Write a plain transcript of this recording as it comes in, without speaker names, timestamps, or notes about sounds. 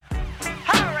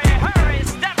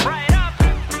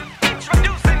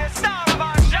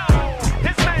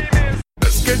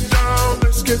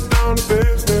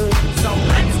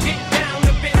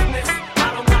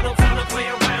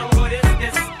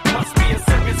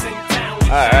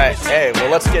All right. Hey, well,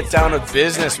 let's get down to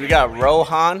business. We got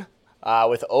Rohan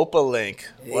with OpaLink.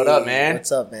 What up, man?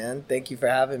 What's up, man? Thank you for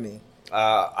having me.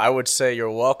 I would say you're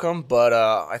welcome, but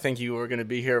I think you were going to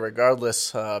be here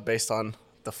regardless based on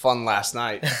the fun last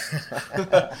night.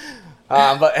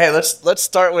 But hey, let's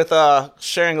start with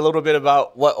sharing a little bit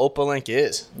about what OpaLink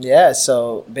is. Yeah,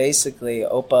 so basically,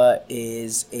 Opa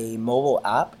is a mobile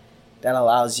app that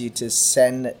allows you to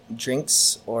send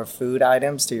drinks or food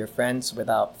items to your friends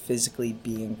without physically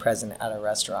being present at a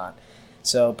restaurant.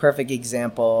 So, perfect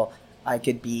example, I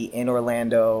could be in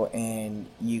Orlando and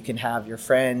you can have your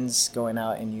friends going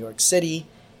out in New York City,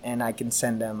 and I can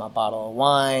send them a bottle of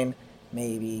wine,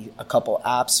 maybe a couple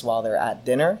apps while they're at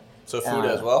dinner. So food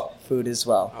as well? Food as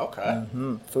well. Okay.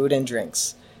 Mm-hmm. Food and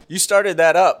drinks. You started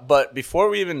that up, but before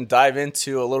we even dive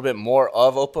into a little bit more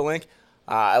of OpaLink,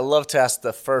 I love to ask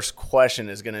the first question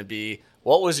is going to be,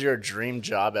 what was your dream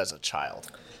job as a child?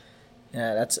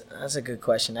 Yeah, that's a good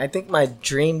question. I think my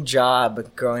dream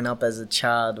job growing up as a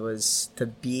child was to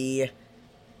be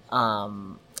a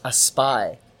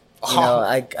spy.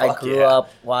 I grew up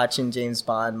watching James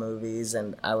Bond movies,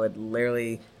 and I would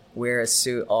literally wear a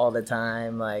suit all the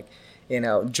time,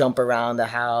 jump around the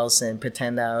house and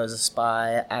pretend that I was a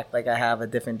spy, act like I have a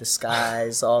different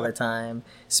disguise all the time,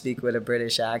 speak with a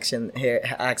British accent here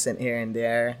and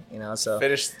there, so.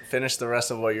 Finish the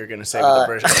rest of what you're going to say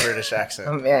with the British accent.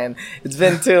 Oh, man, it's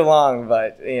been too long,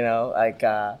 but, we won't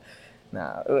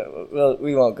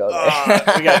go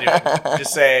there. We got to do it.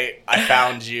 Just say, I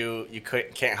found you. You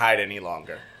can't hide any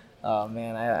longer. Oh,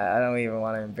 man, I don't even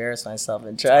want to embarrass myself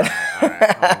and try. All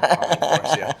right. I'll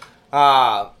force you.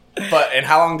 And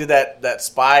how long did that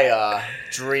spy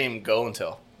dream go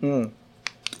until?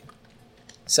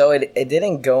 So it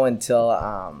didn't go until,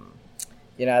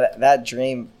 that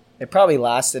dream, it probably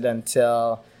lasted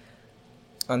until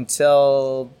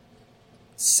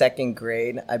second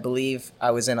grade. I believe I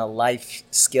was in a life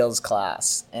skills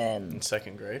class. And in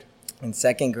second grade? In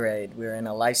second grade, we were in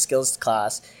a life skills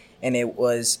class, and it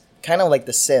was kind of like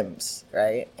The Sims,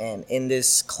 right? And in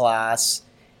this class,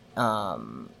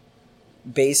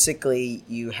 basically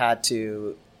you had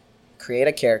to create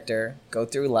a character, go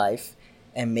through life,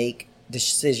 and make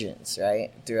decisions,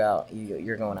 right? Throughout,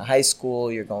 you're going to high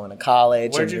school, you're going to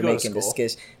college, Where'd and you you're go making to school?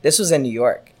 decisions. This was in New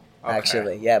York,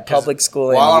 actually. Yeah, public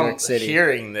school in New York City. While I'm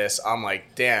hearing this, I'm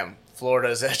like, damn,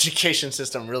 Florida's education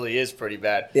system really is pretty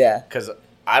bad. Yeah. Because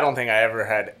I don't think I ever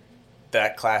had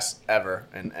that class ever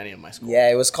in any of my schools. Yeah,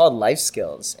 it was called Life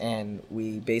Skills, and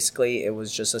it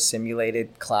was just a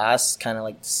simulated class, kind of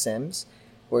like The Sims,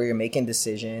 where you're making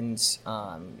decisions.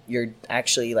 You're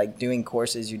actually doing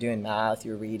courses, you're doing math,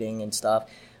 you're reading and stuff,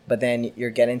 but then you're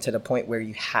getting to the point where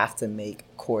you have to make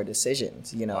core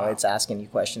decisions. Wow. It's asking you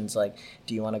questions like,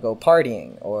 do you want to go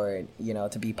partying, or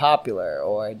to be popular,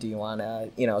 or do you want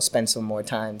to spend some more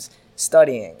time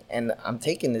studying? And I'm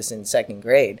taking this in second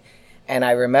grade. And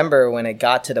I remember when it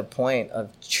got to the point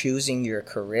of choosing your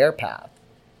career path,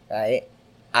 right?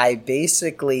 I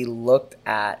basically looked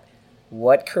at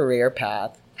what career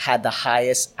path had the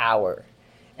highest hour.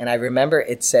 And I remember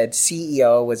it said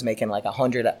CEO was making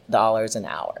 $100 an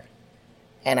hour.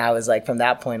 And I was like, from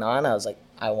that point on, I was like,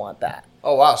 I want that.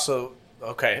 Oh, wow. So,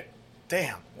 okay.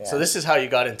 Damn. Yeah. So this is how you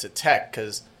got into tech,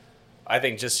 because I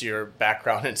think just your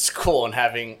background in school and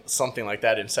having something like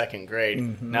that in second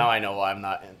grade, now I know why I'm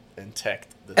not in the tech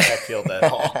field at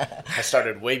all. I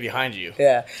started way behind you.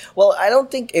 Yeah. Well, I don't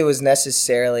think it was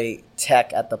necessarily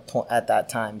tech at that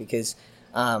time, because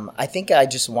I think I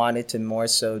just wanted to more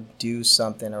so do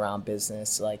something around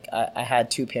business. I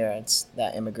had two parents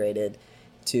that immigrated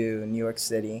to New York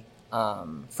City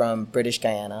from British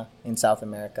Guyana in South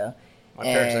America. My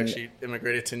parents actually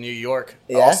immigrated to New York,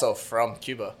 yeah? Also from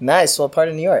Cuba. Nice. What part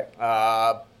of New York?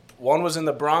 One was in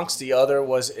the Bronx. The other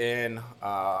was in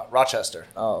Rochester.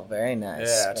 Oh, very nice.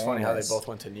 Yeah, it's funny how they both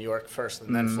went to New York first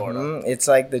and then Florida. It's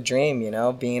like the dream,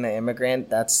 being an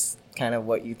immigrant. That's kind of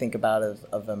what you think about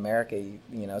of America,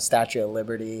 Statue of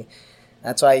Liberty.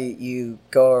 That's why you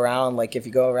go around, if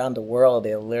you go around the world,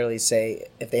 they'll literally say,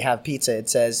 if they have pizza, it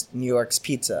says New York's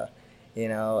pizza.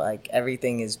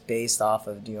 Everything is based off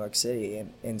of New York City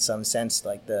in some sense,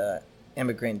 the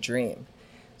immigrant dream.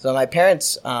 So my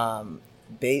parents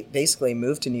basically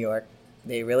moved to New York.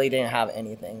 They really didn't have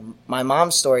anything. My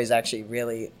mom's story is actually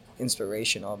really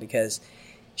inspirational, because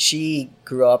she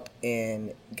grew up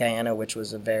in Guyana, which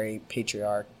was a very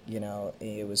patriarch,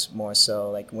 it was more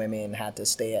so women had to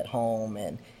stay at home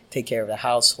and take care of the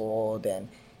household. And,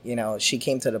 she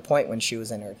came to the point when she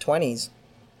was in her 20s,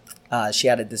 she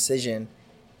had a decision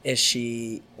if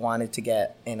she wanted to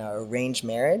get in an arranged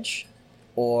marriage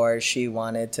or she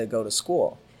wanted to go to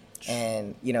school.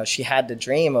 And, she had the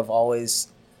dream of always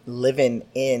living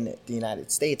in the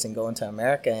United States and going to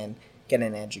America and getting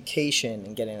an education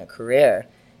and getting a career.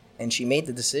 And she made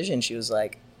the decision. She was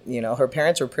like, her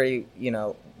parents were pretty,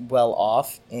 well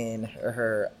off in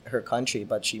her country,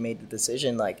 but she made the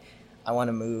decision, like, I want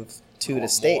to move to the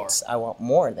States. I want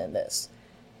more than this.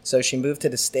 So she moved to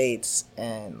the States,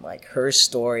 and like her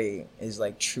story is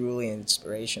like truly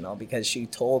inspirational, because she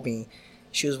told me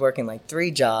she was working like 3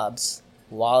 jobs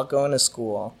while going to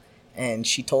school. And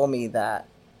she told me that,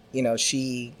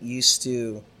 she used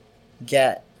to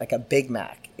get like a Big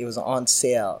Mac. It was on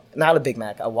sale. Not a Big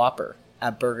Mac, a Whopper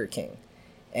at Burger King.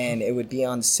 And it would be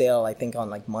on sale, I think, on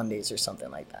like Mondays or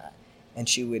something like that. And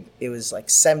it was like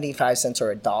 75 cents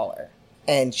or $1.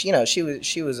 And she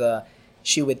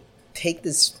would take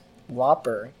this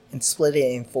Whopper and split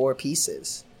it in 4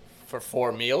 pieces. For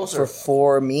 4 meals? For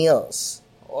 4 meals.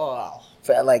 Wow.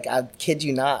 Like, I kid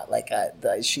you not. Like,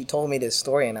 she told me this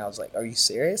story, and I was like, "Are you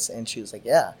serious?" And she was like,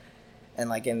 "Yeah." And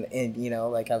like,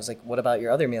 like I was like, "What about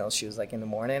your other meals?" She was like, "In the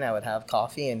morning, I would have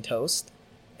coffee and toast,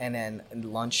 and then at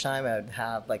lunchtime, I would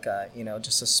have like a,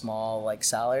 just a small like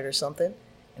salad or something,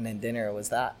 and then dinner was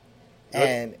that." What?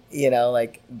 And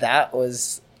like that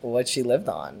was what she lived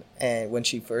on, and when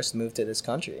she first moved to this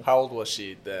country. How old was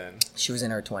she then? She was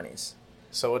in her 20s.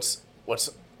 So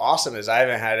what's awesome is I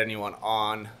haven't had anyone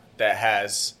on that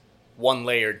has one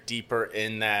layer deeper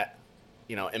in that,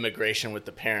 immigration with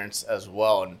the parents as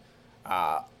well. And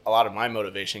a lot of my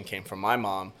motivation came from my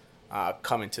mom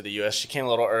coming to the U.S. She came a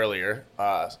little earlier,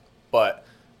 but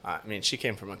she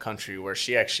came from a country where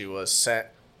she actually was sent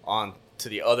on to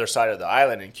the other side of the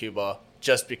island in Cuba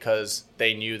just because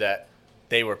they knew that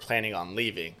they were planning on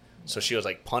leaving. So she was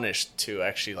like punished to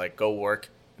actually like go work.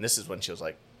 And this is when she was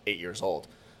like 8 years old.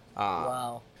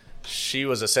 Wow. She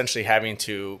was essentially having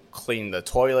to clean the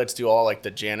toilets, do all like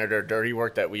the janitor dirty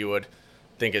work that we would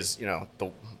think is,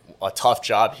 a tough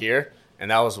job here. And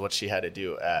that was what she had to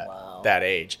do at that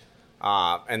age.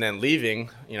 And then leaving,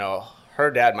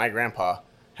 her dad, my grandpa,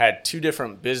 had 2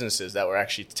 different businesses that were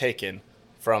actually taken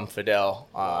from Fidel.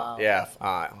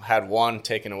 Had one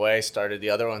taken away, started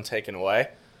the other one taken away.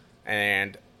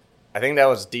 And I think that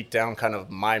was deep down kind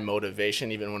of my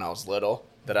motivation, even when I was little,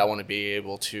 that I want to be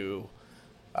able to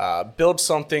build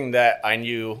something that I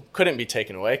knew couldn't be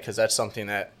taken away, because that's something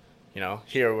that,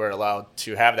 here we're allowed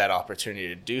to have that opportunity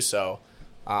to do so.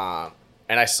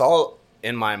 And I saw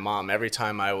in my mom, every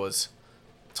time I was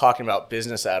talking about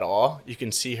business at all, you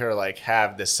can see her like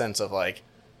have this sense of like,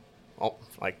 oh,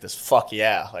 like this fuck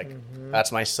yeah, like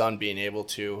that's my son being able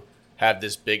to have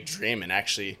this big dream, and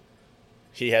actually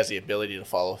he has the ability to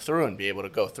follow through and be able to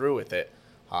go through with it.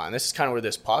 And this is kind of where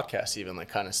this podcast even like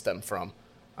kind of stemmed from.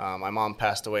 My mom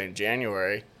passed away in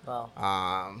January. Wow.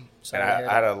 And I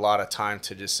had a lot of time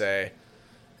to just say,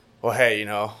 well, hey,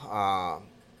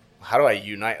 how do I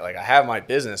unite? Like, I have my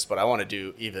business, but I want to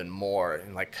do even more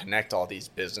and like connect all these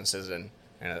businesses and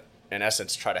in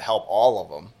essence try to help all of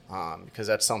them, because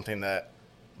that's something that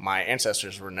my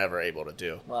ancestors were never able to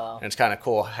do. Wow. And it's kind of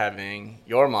cool having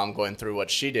your mom going through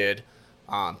what she did,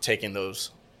 taking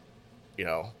those,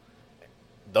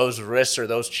 those risks or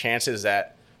those chances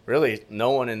that really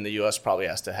no one in the U.S. probably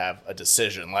has to have a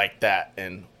decision like that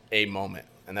in a moment.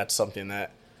 And that's something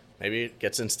that maybe it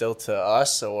gets instilled to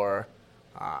us, or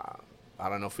I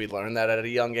don't know if we learned that at a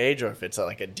young age or if it's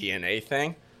like a DNA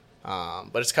thing.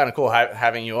 But it's kind of cool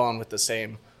having you on with the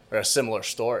same or a similar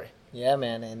story. Yeah,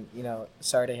 man. And,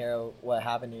 sorry to hear what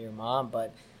happened to your mom,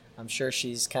 but I'm sure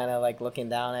she's kind of like looking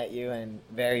down at you and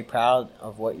very proud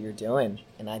of what you're doing.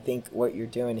 And I think what you're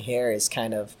doing here is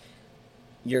kind of,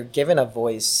 you're giving a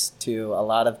voice to a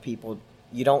lot of people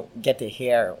you don't get to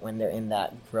hear when they're in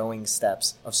that growing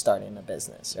steps of starting a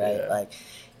business, right? Yeah. Like,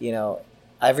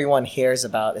 everyone hears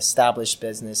about established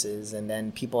businesses, and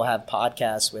then people have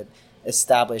podcasts with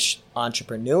established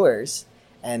entrepreneurs,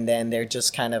 and then they're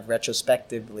just kind of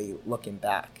retrospectively looking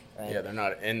back, right? Yeah, they're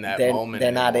not in that moment.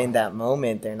 They're not in that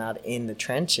moment. They're not in the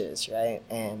trenches, right?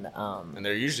 And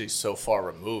they're usually so far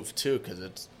removed too, because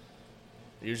it's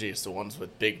the ones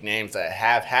with big names that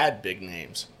have had big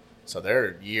names. So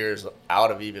they're years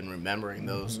out of even remembering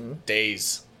those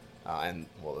days, and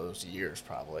those years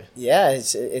probably. Yeah,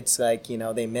 it's like,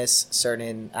 they miss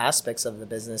certain aspects of the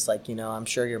business. Like, I'm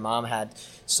sure your mom had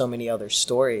so many other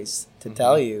stories to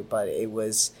tell you, but it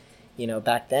was,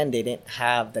 back then they didn't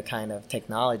have the kind of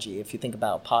technology. If you think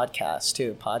about podcasts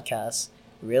too, podcasts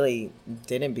really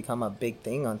didn't become a big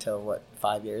thing until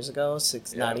 5 years ago,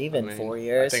 4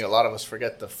 years. I think a lot of us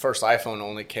forget the first iPhone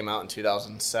only came out in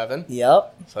 2007.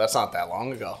 Yep. So that's not that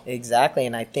long ago. Exactly.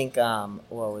 And I think,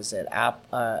 what was it?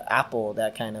 Apple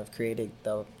that kind of created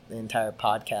the the entire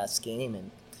podcast game.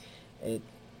 And it,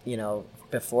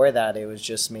 before that, it was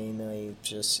just mainly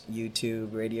just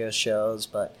YouTube, radio shows,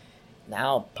 but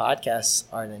now podcasts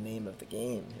are the name of the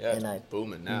game. Yeah, and it's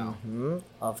booming now. Mm-hmm,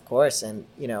 of course. And,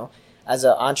 as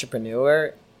an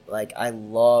entrepreneur, like, I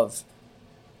love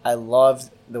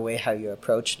the way how you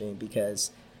approached me,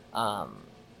 because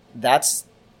that's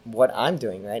what I'm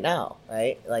doing right now,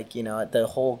 right? Like, the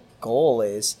whole goal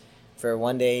is for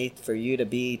one day for you to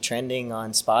be trending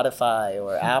on Spotify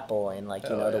or Apple, and like,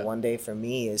 the one day for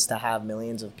me is to have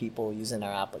millions of people using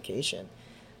our application.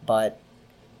 But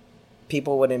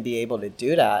people wouldn't be able to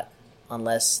do that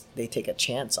unless they take a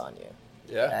chance on you.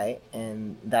 Yeah. Right?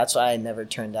 And that's why I never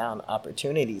turn down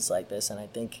opportunities like this. And I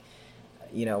think,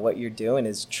 what you're doing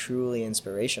is truly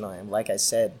inspirational. And like I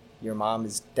said, your mom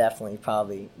is definitely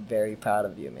probably very proud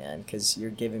of you, man, because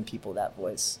you're giving people that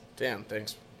voice. Damn,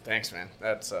 thanks, man.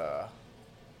 That's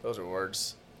those are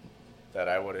words that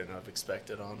I wouldn't have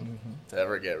expected to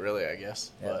ever get, really, I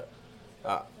guess. Yeah.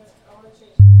 But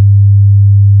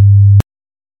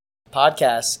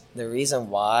podcasts, the reason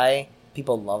why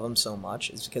people love them so much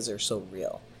is because they're so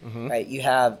real, right? You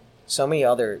have so many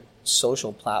other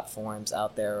social platforms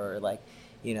out there, or like,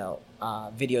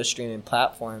 video streaming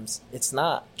platforms. It's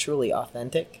not truly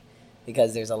authentic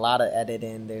because there's a lot of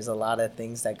editing. There's a lot of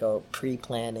things that go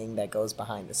pre-planning that goes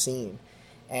behind the scene.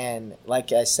 And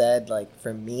like I said, like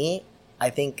for me, I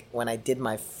think when I did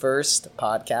my first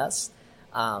podcast,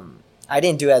 I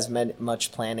didn't do as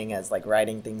much planning as like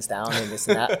writing things down and this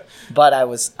and that, but I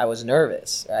was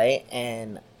nervous, right?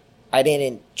 And I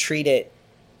didn't treat it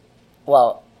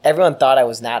well. Everyone thought I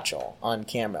was natural on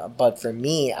camera, but for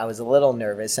me, I was a little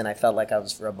nervous and I felt like I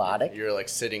was robotic. You're like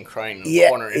sitting crying in the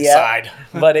corner inside.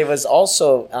 But it was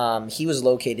also, he was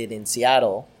located in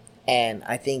Seattle, and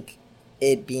I think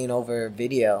it being over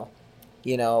video,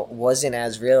 wasn't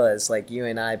as real as like you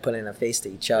and I putting a face to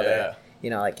each other,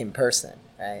 like in person,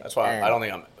 right? That's why I don't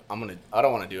think I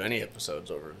don't want to do any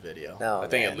episodes over video. No, I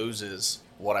think it loses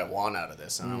what I want out of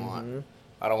this, and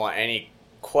I don't want any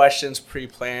questions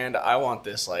pre-planned. I want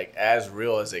this like as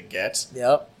real as it gets.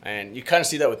 Yep. And you kind of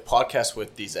see that with podcasts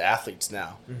with these athletes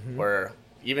now, where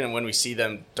even when we see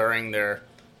them during their,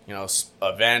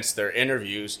 events, their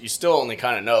interviews, you still only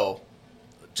kind of know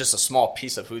just a small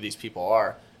piece of who these people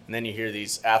are. And then you hear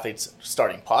these athletes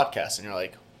starting podcasts and you're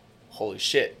like, holy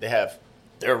shit,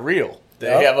 they're real.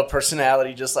 They have a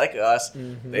personality just like us.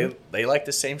 They like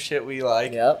the same shit we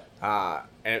like. Yep.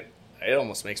 And it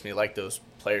almost makes me like those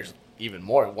players even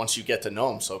more once you get to know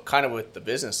them. So kind of with the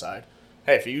business side,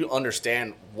 hey, if you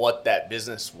understand what that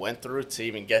business went through to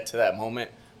even get to that moment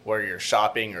where you're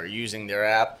shopping or using their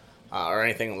app or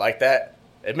anything like that,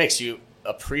 it makes you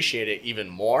appreciate it even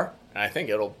more. And I think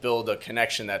it'll build a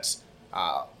connection that's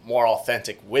more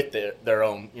authentic with their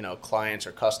own, clients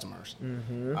or customers,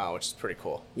 which is pretty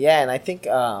cool. Yeah, and I think,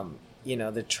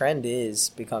 the trend is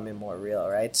becoming more real,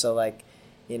 right? So, like,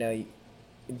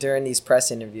 during these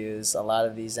press interviews, a lot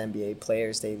of these NBA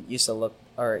players, they used to look,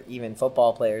 or even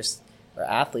football players or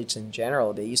athletes in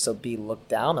general, they used to be looked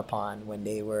down upon when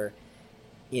they were,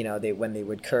 when they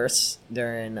would curse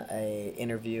during a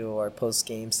interview or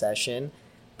post-game session.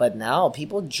 But now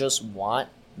people just want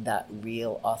that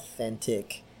real,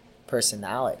 authentic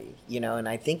personality, and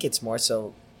I think it's more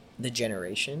so the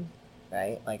generation,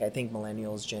 right? Like, I think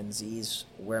millennials, Gen Zs,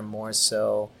 we're more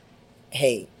so,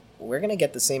 hey, we're going to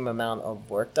get the same amount of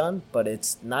work done, but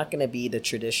it's not going to be the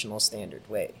traditional standard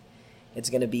way.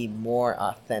 It's going to be more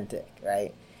authentic,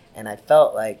 right? And I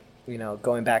felt like,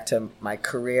 going back to my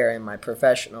career and my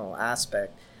professional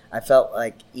aspect, I felt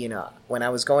like, when I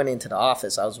was going into the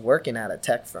office, I was working at a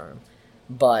tech firm,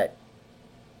 but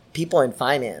people in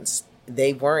finance,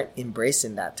 they weren't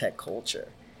embracing that tech culture,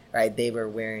 right? They were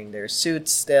wearing their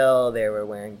suits still, they were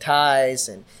wearing ties,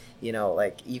 and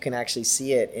like you can actually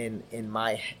see it in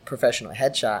my professional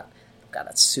headshot. I've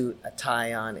got a suit, a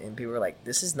tie on, and people are like,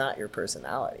 this is not your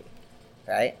personality,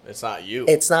 right? It's not you.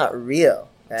 It's not real,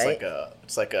 right?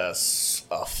 It's like a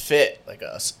fit, like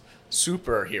a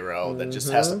superhero that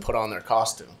just has to put on their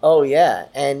costume. Oh, yeah.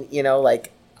 And,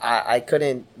 like I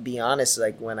couldn't be honest.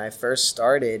 Like when I first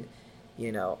started,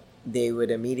 they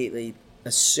would immediately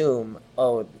assume,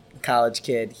 oh, college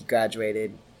kid, he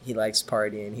graduated, he likes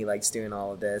partying, he likes doing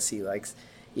all of this, he likes,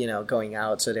 going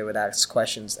out. So they would ask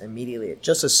questions immediately,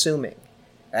 just assuming,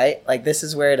 right? Like this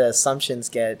is where the assumptions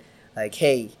get like,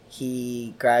 hey,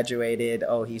 he graduated,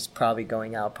 oh, he's probably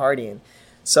going out partying.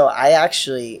 So I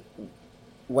actually,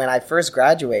 when I first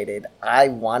graduated, I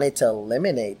wanted to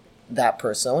eliminate that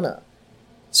persona.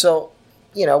 So,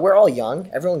 we're all young,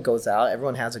 everyone goes out,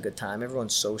 everyone has a good time,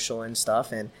 everyone's social and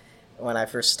stuff. And when I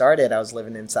first started, I was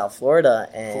living in South Florida,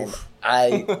 and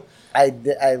I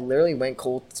literally went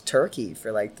cold turkey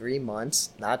for like 3 months,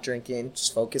 not drinking,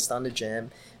 just focused on the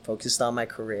gym, focused on my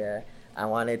career. I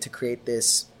wanted to create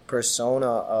this persona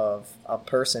of a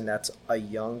person that's a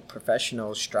young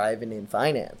professional striving in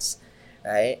finance,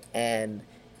 right? And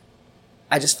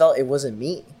I just felt it wasn't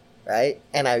me, right?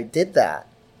 And I did that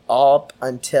up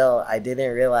until I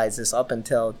didn't realize this up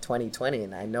until 2020.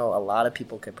 And I know a lot of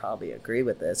people could probably agree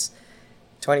with this.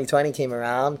 2020 came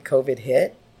around, COVID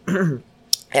hit,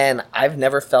 and I've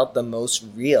never felt the most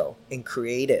real and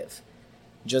creative.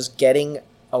 Just getting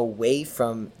away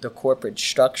from the corporate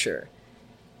structure.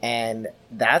 And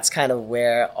that's kind of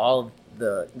where all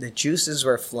the juices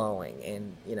were flowing.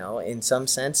 And, you know, in some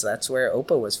sense, that's where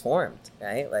Opa was formed,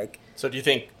 right? Like, so do you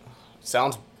think,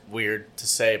 sounds weird to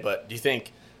say, but do you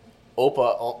think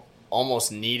Opa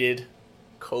almost needed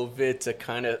COVID to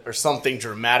kind of, or something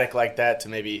dramatic like that to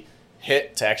maybe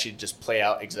hit to actually just play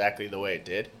out exactly the way it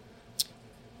did?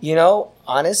 You know,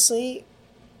 honestly,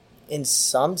 in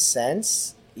some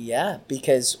sense, yeah,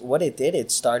 because what it did, it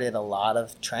started a lot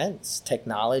of trends.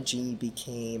 Technology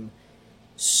became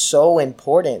so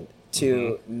important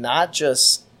to not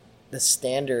just the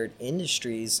standard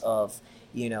industries of,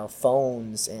 you know,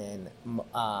 phones and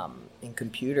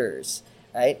computers,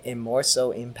 right? It more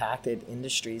so impacted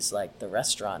industries like the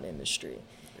restaurant industry.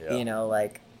 Yeah. You know,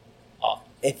 like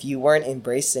if you weren't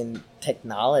embracing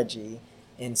technology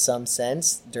in some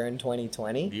sense during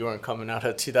 2020, you weren't coming out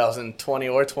of 2020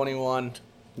 or 21.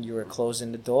 You were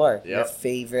closing the door. Yep. Your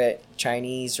favorite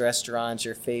Chinese restaurants,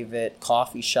 your favorite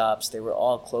coffee shops, they were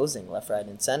all closing left, right,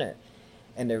 and center.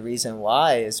 And the reason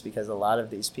why is because a lot of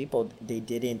these people, they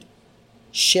didn't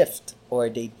shift or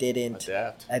they didn't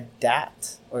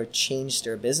adapt or change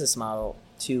their business model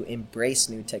to embrace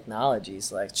new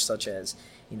technologies like such as,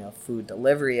 you know, food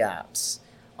delivery apps,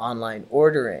 online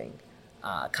ordering,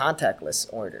 contactless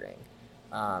ordering,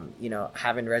 you know,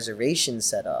 having reservations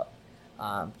set up,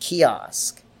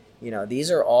 kiosk. You know, these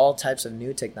are all types of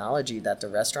new technology that the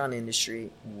restaurant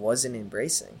industry wasn't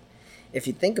embracing. If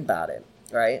you think about it,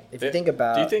 right? Do you think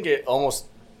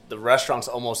the restaurants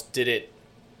almost didn't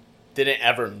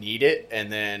ever need it,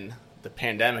 and then the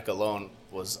pandemic alone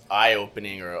was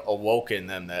eye-opening or awoke in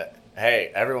them that,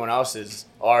 hey, everyone else is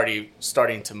already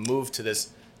starting to move to this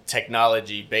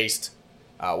technology-based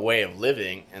way of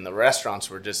living, and the restaurants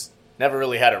were just never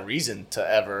really had a reason to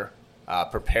ever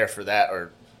prepare for that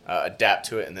or adapt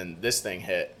to it, and then this thing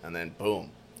hit, and then boom,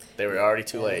 they were already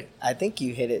too late. I think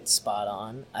you hit it spot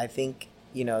on. I think,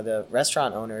 you know, the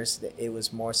restaurant owners, it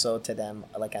was more so to them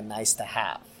like a nice to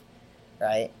have,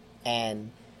 right?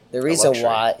 And the reason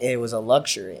why it was a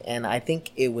luxury, and I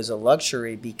think it was a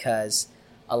luxury because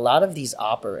a lot of these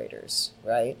operators,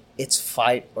 right, it's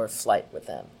fight or flight with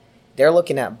them. They're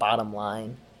looking at bottom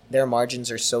line. Their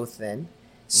margins are so thin.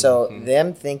 So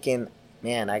them thinking,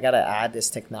 man, I got to add this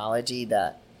technology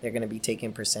that they're going to be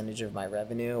taking percentage of my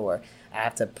revenue, or I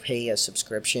have to pay a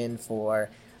subscription for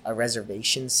a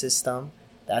reservation system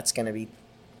that's going to be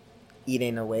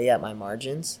eating away at my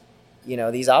margins. You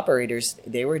know, these operators,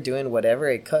 they were doing whatever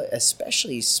it could,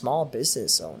 especially small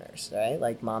business owners, right?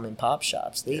 Like mom and pop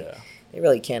shops. They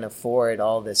really can't afford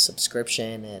all this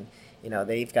subscription, and, you know,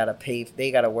 they've got to pay, they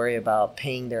got to worry about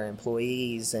paying their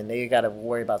employees, and they got to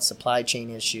worry about supply chain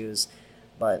issues.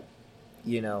 But,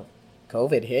 you know,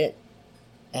 COVID hit,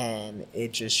 and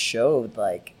it just showed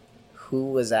like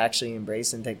who was actually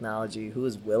embracing technology, who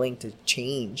was willing to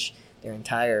change their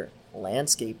entire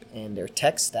landscape and their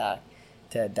tech stack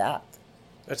to adapt.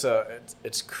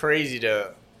 It's crazy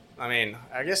to, I mean,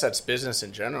 I guess that's business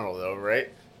in general though, right?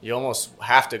 You almost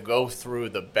have to go through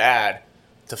the bad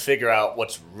to figure out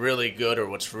what's really good or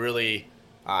what's really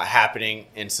happening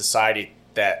in society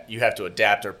that you have to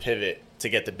adapt or pivot to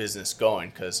get the business going,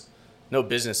 because no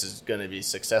business is going to be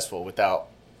successful without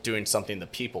doing something the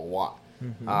people want.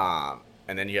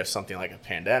 And then you have something like a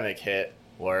pandemic hit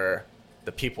where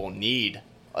the people need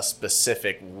a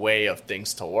specific way of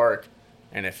things to work,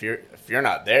 and if you're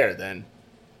not there, then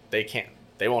they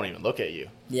won't even look at you.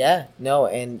 Yeah, no,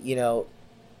 and you know,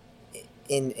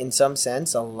 in some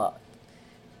sense, a lot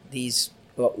these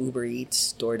Uber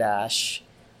Eats, DoorDash.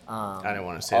 I didn't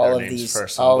want to say their names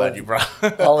first, so I'm glad you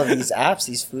brought all of these apps,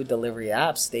 these food delivery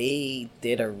apps. They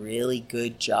did a really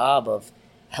good job of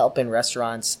helping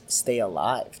restaurants stay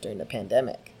alive during the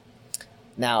pandemic.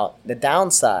 Now, the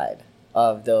downside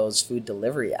of those food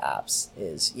delivery apps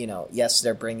is, you know, yes,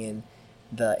 they're bringing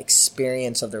the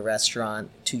experience of the restaurant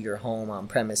to your home on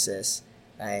premises,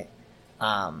 right?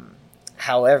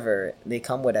 However, they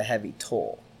come with a heavy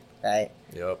toll, right?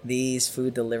 Yep. These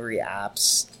food delivery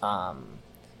apps,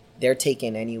 they're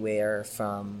taking anywhere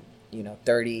from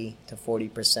 30 to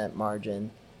 40%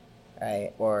 margin,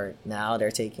 right? Or now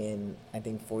they're taking, I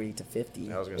think, 40 to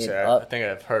 50. I was gonna say, I think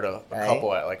I've heard a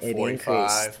couple at like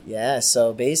 45. Yeah.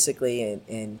 So basically,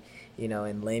 in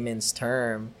layman's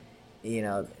term,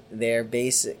 they're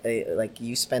basically like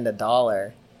you spend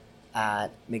 $1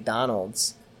 at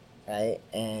McDonald's, right?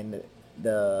 And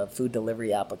the food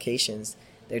delivery applications,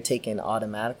 they're taking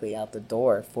automatically out the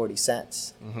door 40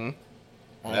 cents. Mm-hmm.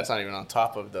 And that's not even on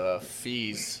top of the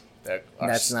fees that are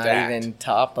that's stacked. Not even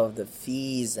top of the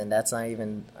fees, and that's not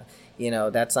even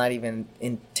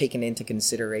taking into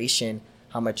consideration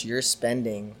how much you're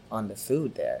spending on the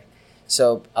food there.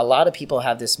 So a lot of people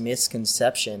have this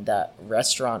misconception that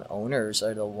restaurant owners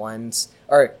are the ones,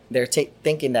 or they're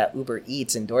thinking that Uber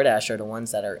Eats and DoorDash are the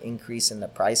ones that are increasing the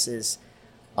prices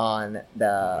on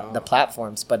the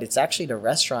platforms, but it's actually the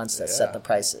restaurants that set the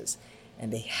prices,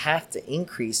 and they have to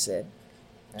increase it.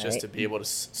 Right? Just to be able to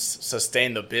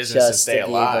sustain the business and stay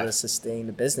alive. Just to be able to sustain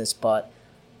the business. But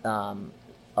a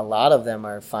lot of them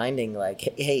are finding like,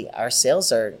 hey, our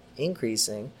sales are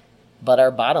increasing, but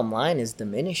our bottom line is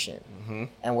diminishing. Mm-hmm.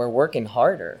 And we're working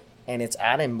harder. And it's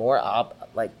adding more,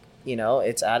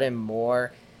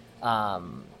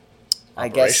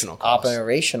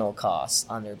 operational costs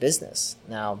on their business.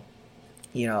 Now,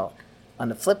 on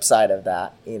the flip side of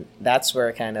that, that's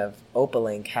where kind of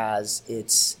OpaLink has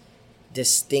its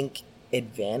distinct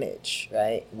advantage,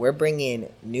 right? We're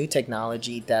bringing new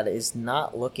technology that is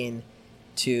not looking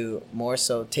to more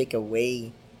so take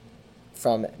away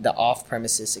from the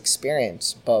off-premises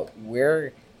experience, but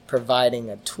we're providing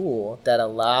a tool that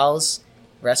allows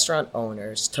restaurant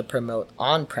owners to promote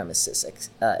on-premises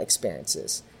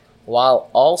experiences while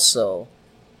also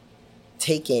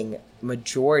taking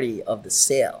majority of the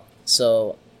sale.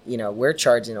 So, we're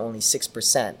charging only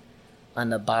 6% on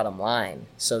the bottom line.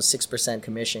 So 6%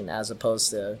 commission, as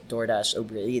opposed to DoorDash,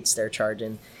 Uber Eats, they're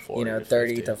charging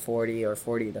 30 to 40 or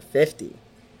 40 to 50,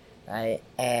 right?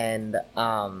 And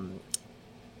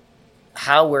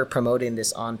how we're promoting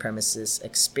this on-premises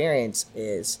experience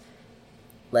is,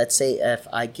 let's say if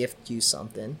I gift you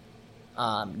something,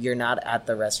 you're not at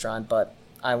the restaurant, but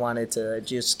I wanted to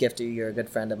just gift you, you're a good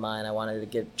friend of mine, I wanted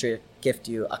to gift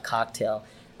you a cocktail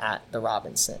at the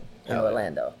Robinson in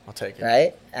Orlando. I'll take it.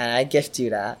 Right? And I gift you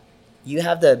that. You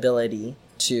have the ability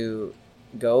to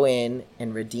go in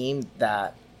and redeem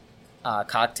that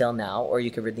cocktail now, or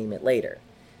you could redeem it later.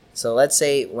 So let's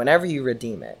say whenever you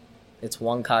redeem it, it's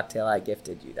one cocktail, I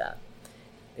gifted you that.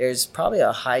 There's probably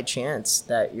a high chance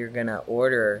that you're going to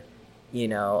order,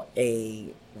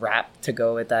 a wrap to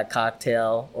go with that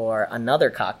cocktail or another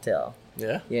cocktail.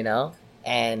 Yeah.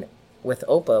 And with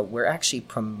Opa, we're actually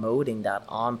promoting that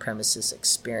on-premises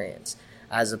experience,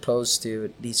 as opposed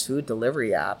to these food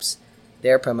delivery apps.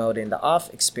 They're promoting the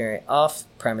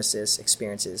off-premises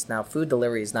experiences. Now, food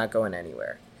delivery is not going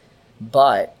anywhere,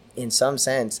 but in some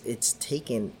sense, it's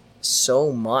taken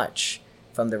so much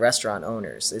from the restaurant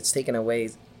owners. It's taken away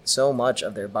so much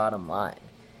of their bottom line,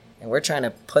 and we're trying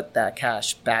to put that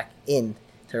cash back into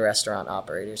restaurant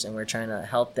operators, and we're trying to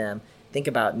help them think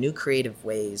about new creative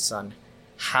ways on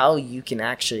how you can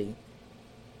actually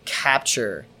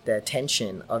capture the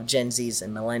attention of Gen Zs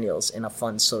and millennials in a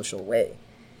fun, social way.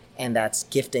 And that's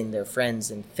gifting their friends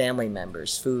and family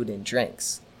members food and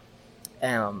drinks.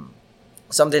 So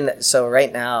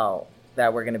right now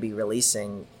that we're going to be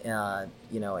releasing, in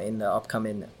the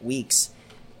upcoming weeks,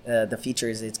 the feature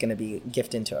is it's going to be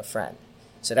gifting to a friend.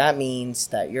 So that means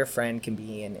that your friend can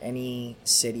be in any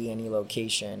city, any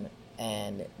location,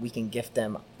 and we can gift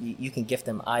them, you can gift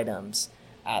them items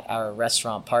at our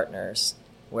restaurant partners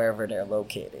wherever they're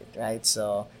located, right?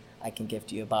 So I can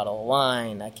gift you a bottle of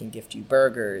wine, I can gift you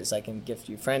burgers, I can gift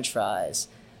you French fries,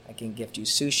 I can gift you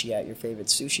sushi at your favorite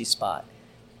sushi spot.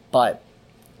 But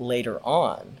later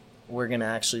on, we're going to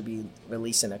actually be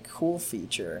releasing a cool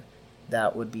feature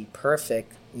that would be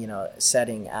perfect,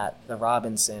 setting at the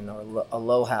Robinson or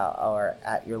Aloha or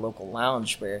at your local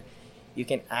lounge, where you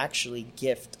can actually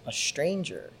gift a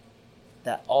stranger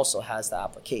that also has the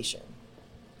application.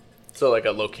 So like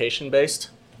a location based?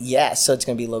 Yeah, so it's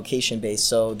going to be location based.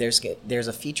 So there's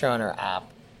a feature on our app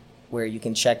where you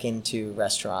can check into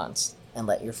restaurants and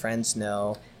let your friends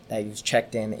know that you've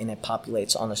checked in, and it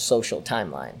populates on a social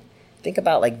timeline. Think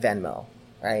about like Venmo,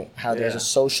 right? How there's a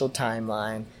social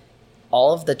timeline.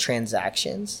 All of the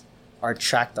transactions are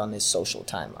tracked on this social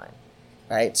timeline,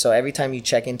 right? So every time you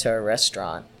check into a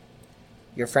restaurant,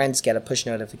 your friends get a push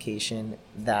notification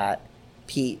that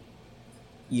Pete,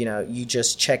 you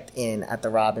just checked in at the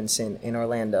Robinson in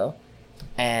Orlando,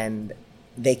 and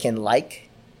they can like,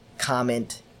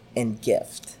 comment, and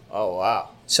gift. Oh, wow.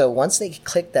 So once they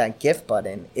click that gift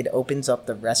button, it opens up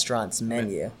the restaurant's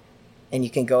menu, and you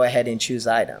can go ahead and choose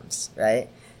items, right?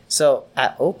 So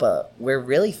at Opa, we're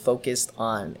really focused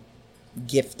on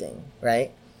gifting,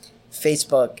 right?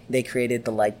 Facebook, they created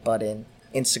the like button.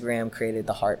 Instagram created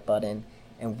the heart button.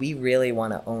 And we really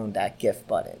want to own that gift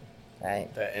button, right?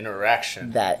 That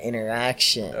interaction.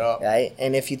 Yep. Right?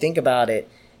 And if you think about it,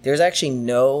 there's actually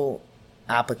no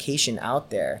application out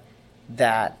there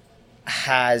that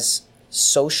has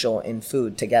social and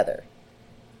food together.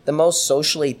 The most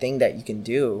socially thing that you can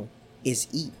do is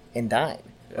eat and dine.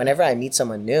 Yeah. Whenever I meet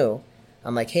someone new,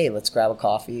 I'm like, hey, let's grab a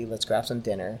coffee, let's grab some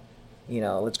dinner,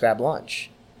 let's grab lunch.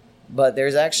 But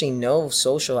there's actually no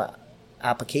social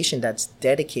application that's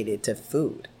dedicated to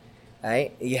food,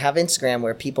 right? You have Instagram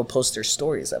where people post their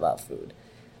stories about food,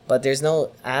 but there's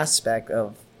no aspect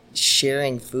of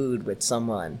sharing food with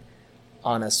someone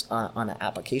on an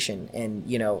application. And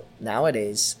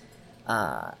nowadays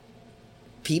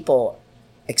people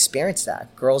experience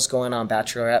that. Girls going on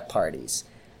bachelorette parties,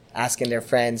 asking their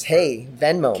friends, hey,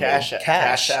 Venmo cash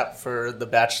app for the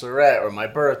bachelorette or my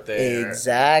birthday.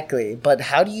 Exactly. But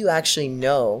how do you actually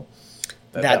know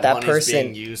that money's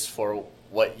person being used for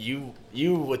what you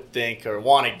would think or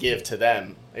want to give to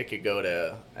them? It could go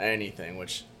to anything,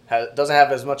 which doesn't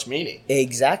have as much meaning.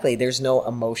 Exactly. There's no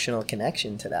emotional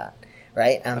connection to that,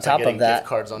 right? On That's top like of that, gift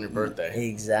cards on your birthday.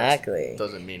 Exactly.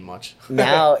 Doesn't mean much.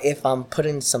 Now, if I'm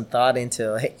putting some thought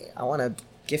into, hey, I want to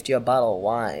gift you a bottle of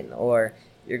wine, or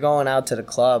you're going out to the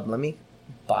club, let me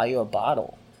buy you a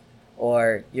bottle,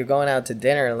 or you're going out to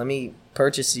dinner, let me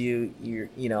purchase you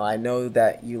I know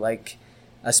that you like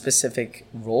a specific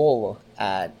roll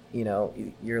at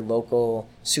your local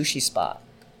sushi spot,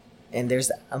 and there's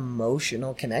an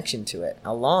emotional connection to it,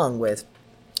 along with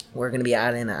we're going to be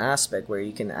adding an aspect where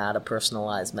you can add a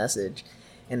personalized message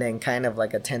and then kind of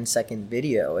like a 10-second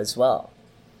video as well,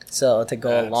 so to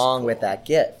go along with that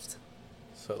gift.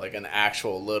 So like an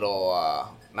actual little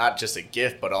not just a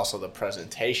gift, but also the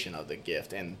presentation of the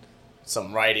gift and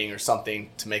some writing or something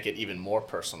to make it even more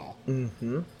personal.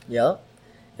 Mm-hmm. Yep.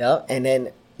 And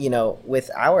then, with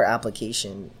our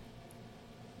application,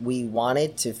 we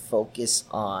wanted to focus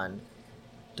on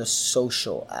the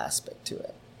social aspect to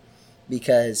it.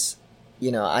 Because,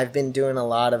 I've been doing a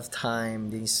lot of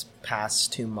time these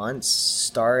past 2 months,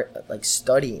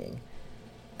 studying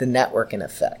the networking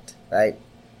effect, right?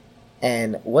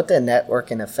 And what the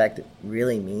networking effect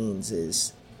really means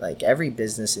is, like, every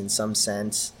business in some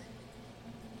sense,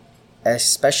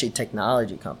 especially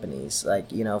technology companies,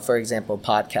 like, for example,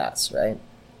 podcasts, right?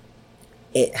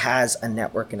 It has a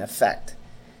networking effect.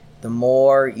 The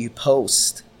more you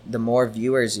post, the more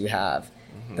viewers you have,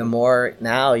 the more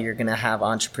now you're going to have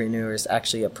entrepreneurs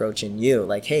actually approaching you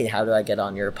like, hey, how do I get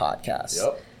on your podcast?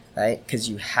 Yep. Right? Because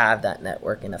you have that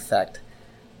networking effect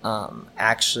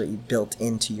actually built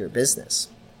into your business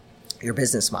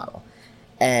model.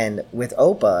 And with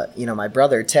Opa, my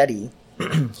brother Teddy,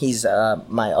 he's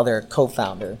my other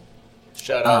co-founder.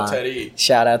 Shout out Teddy.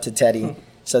 Shout out to Teddy.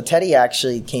 So Teddy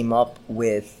actually came up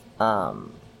with the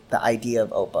idea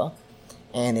of Opa,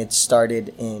 and it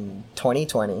started in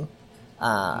 2020.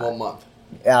 What month?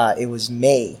 It was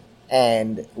May,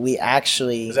 and we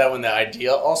actually... Is that when the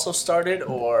idea also started,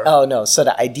 or...? Oh, no. So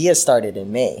the idea started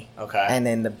in May. Okay. And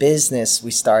then the business, we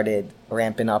started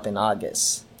ramping up in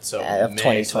August of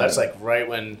 2020. So that's like right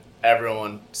when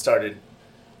everyone started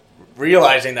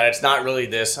realizing that it's not really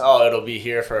this, it'll be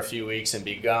here for a few weeks and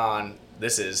be gone.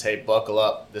 This is, hey, buckle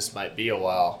up. This might be a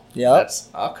while. Yep. That's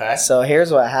okay. So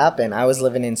here's what happened. I was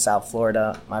living in South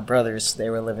Florida. My brothers, they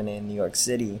were living in New York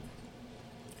City.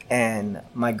 And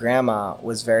my grandma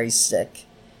was very sick.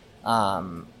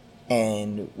 And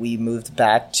we moved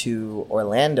back to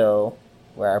Orlando,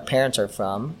 where our parents are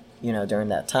from, during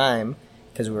that time,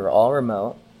 because we were all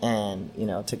remote and,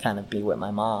 to kind of be with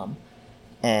my mom.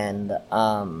 And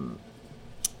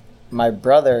my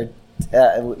brother,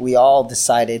 we all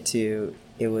decided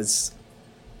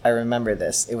I remember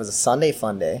this. It was a Sunday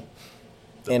fun day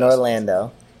in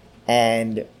Orlando.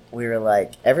 And we were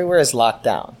like, everywhere is locked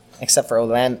down. Except for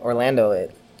Orlando,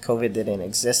 COVID didn't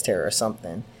exist here or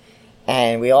something.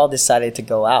 And we all decided to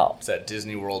go out. It's that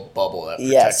Disney World bubble that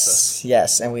protects us.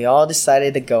 Yes. And we all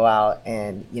decided to go out.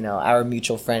 And, our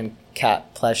mutual friend,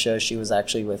 Kat Plesha, she was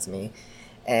actually with me.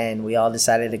 And we all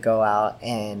decided to go out.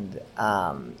 And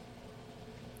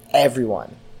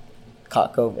everyone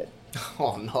caught COVID.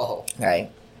 Oh, no. Right?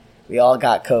 We all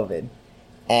got COVID.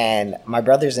 And my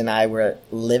brothers and I were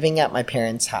living at my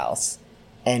parents' house.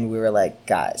 And we were like,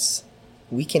 guys,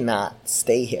 we cannot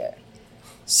stay here.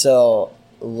 So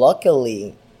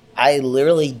luckily, I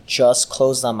literally just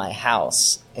closed on my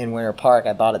house in Winter Park.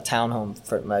 I bought a townhome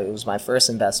it was my first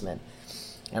investment,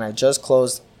 and I just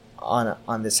closed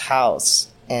on this house,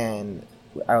 and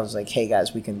I was like, hey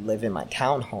guys, we can live in my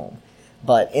townhome.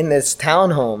 But in this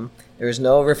townhome, there was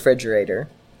no refrigerator,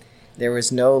 there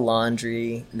was no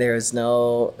laundry, there was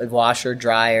no washer,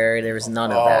 dryer, there was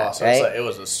none of that. So right? it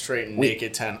was a straight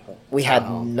naked tent. We had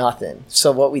nothing.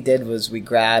 So what we did was we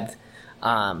grabbed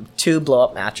 2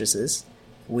 blow-up mattresses.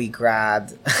 We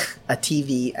grabbed a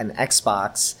TV, an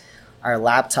Xbox, our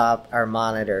laptop, our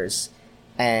monitors,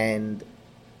 and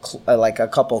like a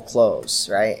couple clothes,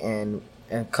 right? And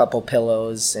a couple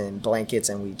pillows and blankets,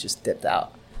 and we just dipped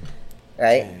out,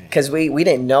 right? Because we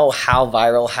didn't know how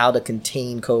to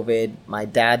contain COVID. My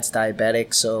dad's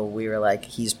diabetic, so we were like,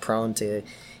 he's prone to,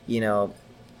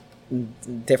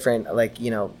 different, like,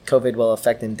 COVID will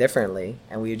affect him differently.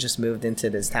 And we just moved into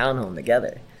this townhome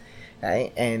together,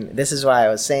 right? And this is why I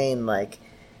was saying, like,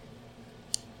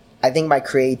 I think my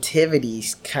creativity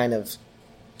kind of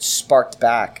sparked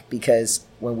back, because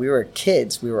when we were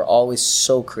kids, we were always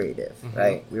so creative,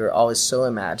 right? We were always so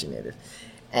imaginative.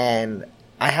 And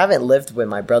I haven't lived with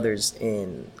my brothers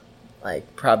in,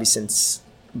 like, probably since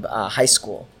high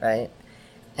school, right?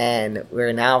 And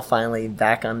we're now finally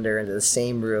back under the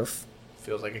same roof.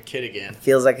 Feels like a kid again.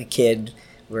 Feels like a kid.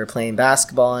 We were playing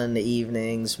basketball in the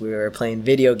evenings. We were playing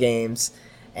video games.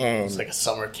 And it's like a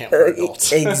summer camp for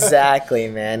adults. Exactly,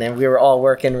 man. And we were all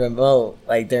working remote,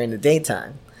 like, during the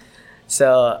daytime.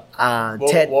 So,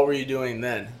 what were you doing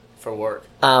then for work?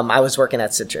 I was working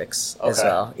at Citrix as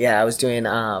well. Yeah, I was doing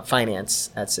finance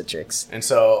at Citrix. And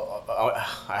so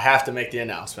I have to make the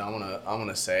announcement. I'm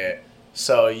gonna say it.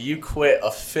 So you quit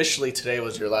officially. Today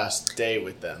was your last day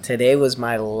with them. Today was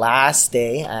my last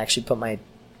day. I actually put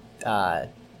my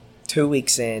 2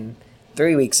 weeks in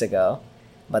 3 weeks ago.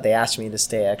 But they asked me to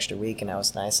stay an extra week, and I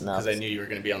was nice enough. Because they knew you were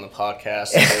going to be on the podcast,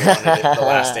 so they wanted the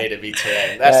last day to be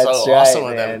today. That's so awesome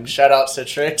of them. Shout out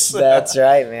Citrix. That's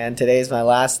right, man. Today's my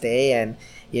last day, and,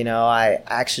 I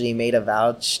actually made a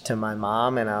vouch to my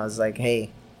mom, and I was like,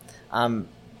 hey, I'm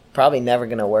probably never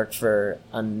going to work for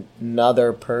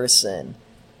another person.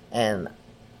 And,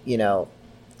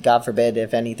 God forbid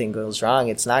if anything goes wrong,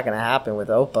 it's not going to happen with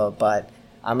Opa, but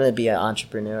I'm going to be an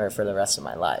entrepreneur for the rest of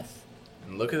my life.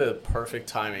 Look at the perfect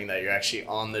timing that you're actually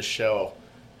on the show,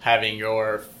 having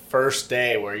your first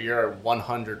day where you're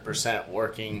 100%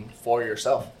 working for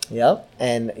yourself. Yep.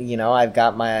 And, I've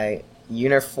got my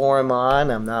uniform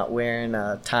on. I'm not wearing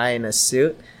a tie and a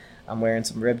suit. I'm wearing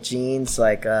some ripped jeans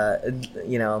like, a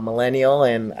millennial,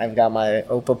 and I've got my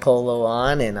Opa Polo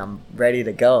on, and I'm ready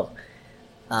to go.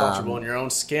 Comfortable in your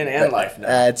own skin and life now.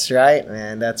 That's right,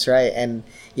 man. That's right. And,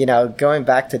 going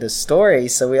back to the story,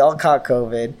 so we all caught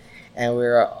COVID. And we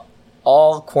were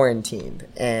all quarantined.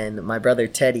 And my brother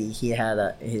Teddy, he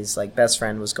had his best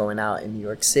friend was going out in New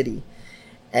York City,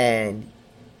 and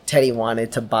Teddy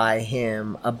wanted to buy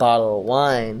him a bottle of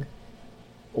wine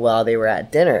while they were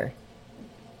at dinner.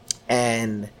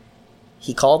 And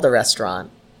he called the restaurant,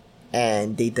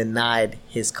 and they denied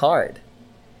his card,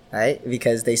 right?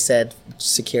 Because they said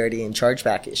security and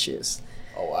chargeback issues.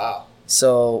 Oh wow!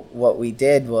 So what we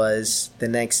did was the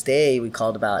next day we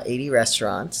called about 80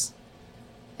 restaurants.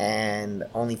 And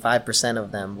only 5%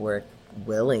 of them were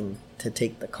willing to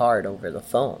take the card over the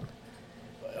phone.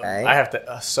 Right? I have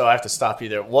to stop you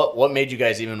there. What made you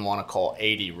guys even want to call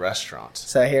 80 restaurants?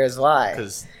 So here's why.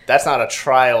 Because that's not a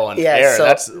trial and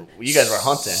error. You guys were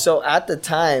hunting. So at the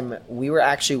time, we were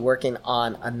actually working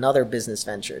on another business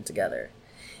venture together.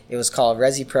 It was called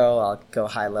ResiPro. I'll go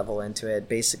high level into it.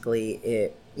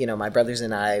 Basically, my brothers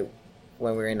and I,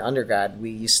 when we were in undergrad,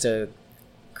 we used to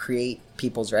create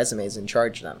people's resumes and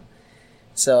charge them.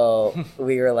 So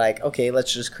we were like, okay,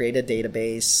 let's just create a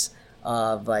database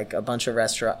of like a bunch of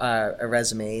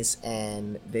resumes,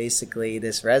 and basically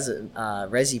this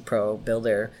ResiPro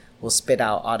builder will spit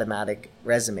out automatic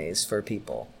resumes for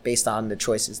people based on the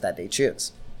choices that they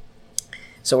choose.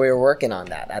 So we were working on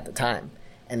that at the time,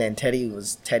 and then Teddy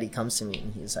comes to me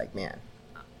and he's like, man,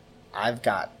 I've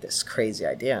got this crazy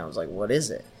idea. And I was like, what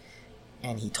is it?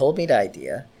 And he told me the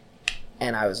idea.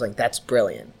 And I was like, that's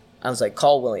brilliant. I was like,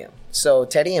 call William. So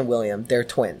Teddy and William, they're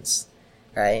twins,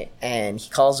 right? And he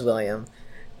calls William,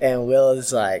 and Will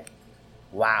is like,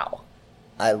 wow,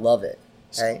 I love it,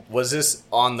 right? Was this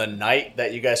on the night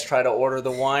that you guys tried to order the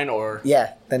wine, or?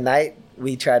 Yeah, the night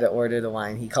we tried to order the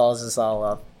wine. He calls us all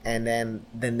up, and then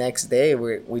the next day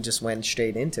we just went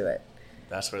straight into it,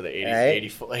 That's where the 80,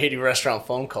 right? 80 restaurant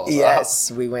phone calls. Yes,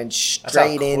 we went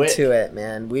straight into it,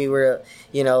 man. We were,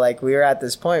 we were at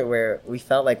this point where we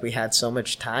felt like we had so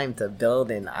much time to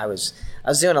build, and I was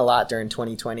doing a lot during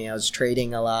 2020. I was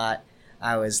trading a lot.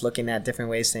 I was looking at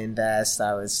different ways to invest.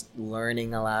 I was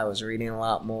learning a lot. I was reading a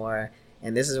lot more.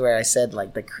 And this is where I said,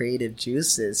 like, the creative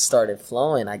juices started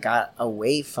flowing. I got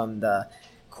away from the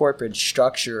corporate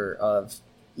structure of,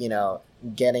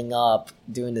 getting up,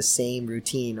 doing the same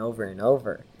routine over and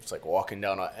over. It's like walking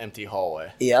down an empty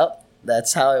hallway. Yep.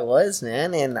 That's how it was,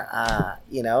 man. And,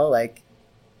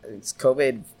 it's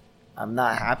COVID. I'm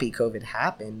not happy COVID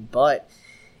happened, but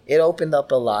it opened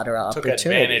up a lot of opportunities.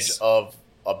 Took advantage of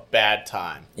a bad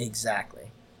time.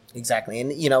 Exactly.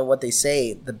 And what they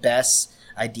say, the best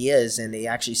ideas, and they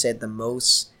actually said the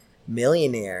most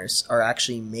millionaires are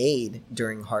actually made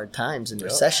during hard times and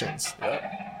recessions.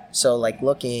 Yep. So like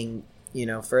looking,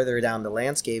 further down the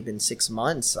landscape in 6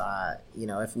 months,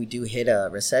 if we do hit a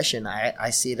recession, I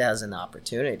see it as an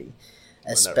opportunity,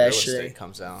 especially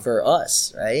for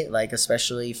us, right? Like,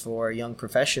 especially for young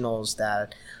professionals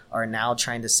that are now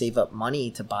trying to save up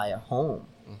money to buy a home.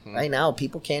 Mm-hmm. Right now,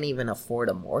 people can't even afford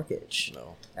a mortgage,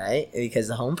 right? Because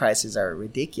the home prices are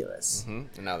ridiculous.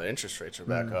 Mm-hmm. And now the interest rates are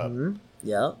back up.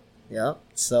 Yep.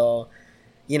 So,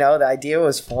 the idea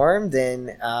was formed,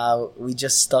 and we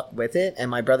just stuck with it. And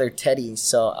my brother Teddy,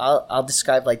 so I'll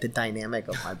describe like the dynamic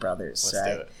of my brothers, Let's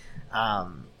right? do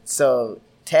it. So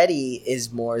Teddy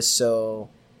is more so,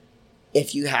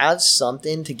 if you have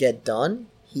something to get done,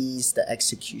 he's the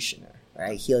executioner,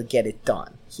 right? He'll get it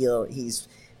done. He's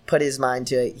put his mind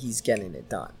to it. He's getting it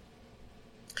done.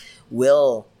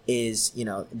 Will is,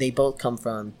 they both come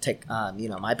from tech.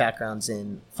 My background's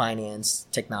in finance,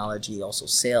 technology, also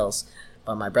sales,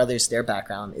 but my brother's, their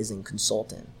background is in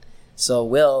consulting. So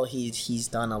Will, he's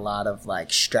done a lot of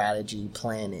like strategy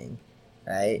planning,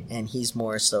 right? And he's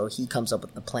more so, he comes up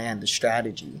with the plan, the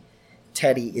strategy.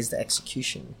 Teddy is the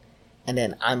execution, and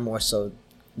then I'm more so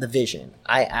the vision.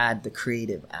 I add the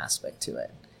creative aspect to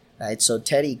it. Right, so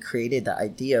Teddy created the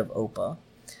idea of OPA,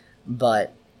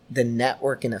 but the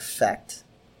networking effect,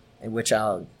 in which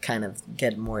I'll kind of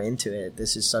get more into it.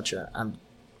 This is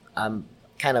I'm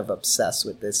kind of obsessed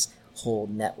with this whole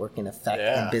networking effect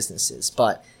in businesses.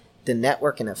 But the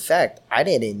networking effect, I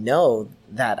didn't know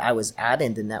that I was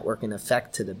adding the networking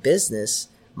effect to the business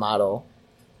model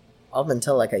up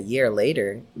until like a year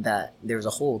later, that there was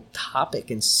a whole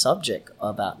topic and subject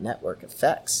about network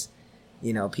effects.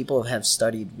 People have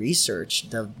studied research,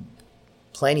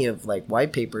 plenty of like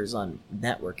white papers on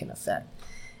networking effect.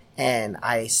 And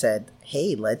I said,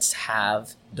 hey, let's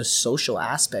have the social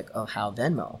aspect of how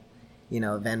Venmo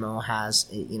has,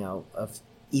 of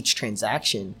each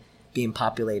transaction being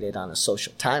populated on a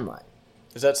social timeline.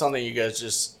 Is that something you guys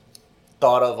just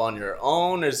thought of on your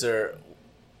own? Is there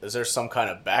some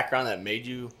kind of background that made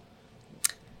you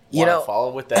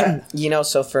follow with that?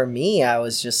 So for me, I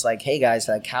was just like, hey guys,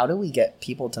 like, how do we get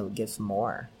people to give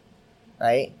more?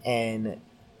 Right. And,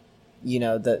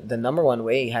 the number one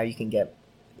way how you can get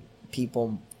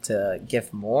people to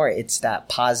give more, it's that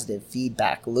positive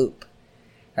feedback loop.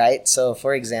 Right. So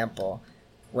for example,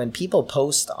 when people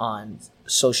post on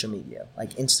social media,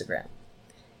 like Instagram,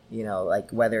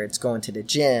 like whether it's going to the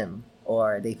gym,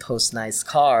 or they post nice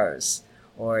cars,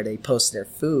 or they post their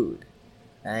food,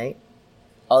 right?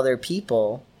 Other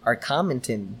people are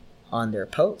commenting on their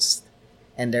post,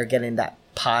 and they're getting that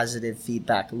positive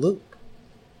feedback loop.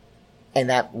 And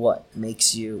that what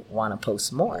makes you want to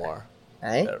post more,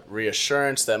 right? That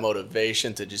reassurance, that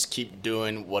motivation to just keep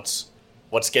doing what's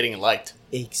getting liked.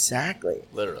 Exactly.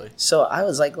 Literally. So I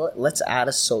was like, let's add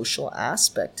a social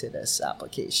aspect to this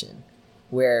application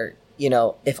where,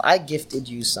 if I gifted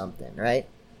you something, right?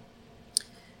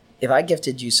 If I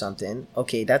gifted you something,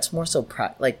 okay, that's more so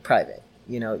private.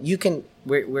 You can,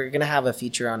 we're going to have a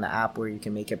feature on the app where you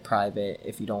can make it private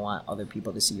if you don't want other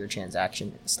people to see your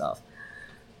transaction and stuff.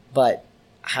 But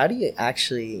how do you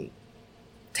actually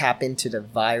tap into the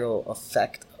viral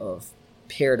effect of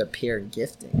peer-to-peer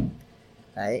gifting,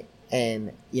 right?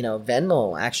 And,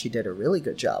 Venmo actually did a really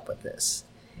good job with this.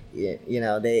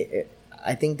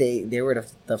 I think they were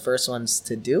the first ones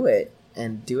to do it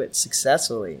and do it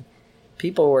successfully.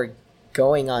 People were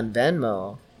going on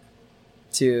Venmo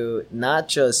to not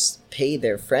just pay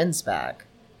their friends back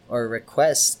or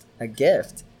request a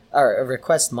gift or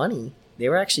request money. They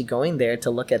were actually going there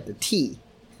to look at the tea.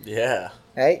 Yeah.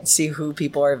 Right? See who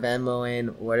people are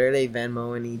Venmoing. What are they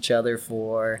Venmoing each other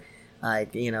for?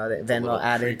 Like, Venmo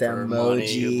added the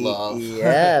emoji.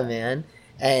 Yeah, man.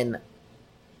 And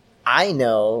I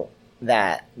know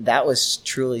that was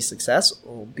truly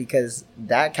successful because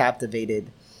that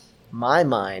captivated my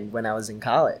mind when I was in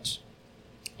college.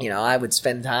 I would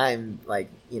spend time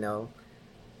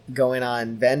going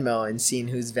on Venmo and seeing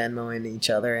who's Venmoing each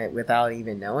other without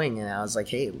even knowing. And I was like,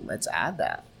 hey, let's add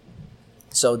that.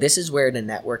 So this is where the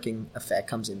networking effect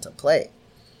comes into play.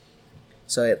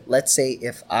 So let's say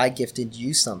if I gifted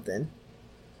you something,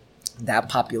 that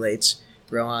populates.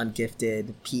 Rohan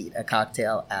gifted Pete a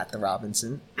cocktail at the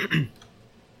Robinson.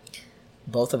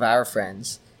 Both of our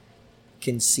friends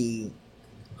can see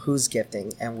who's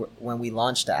gifting. And when we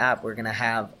launch the app, we're going to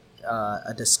have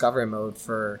a discover mode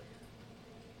for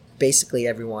basically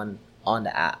everyone on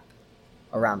the app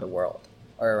around the world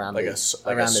or around a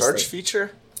search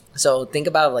feature. So think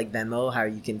about like Venmo, how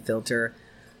you can filter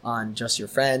on just your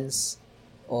friends,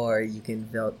 or you can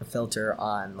filter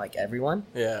on like everyone.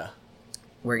 Yeah.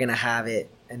 We're going to have it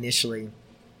initially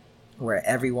where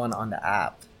everyone on the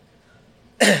app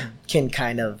can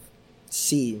kind of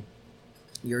see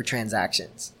your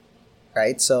transactions,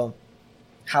 right? So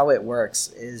how it works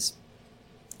is,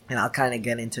 and I'll kind of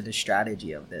get into the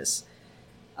strategy of this.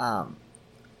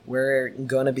 We're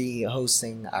going to be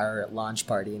hosting our launch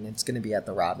party, and it's going to be at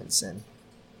the Robinson.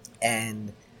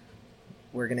 And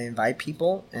we're going to invite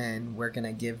people, and we're going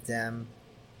to give them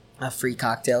a free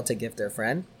cocktail to gift their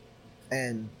friend.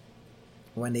 And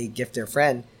when they gift their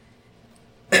friend,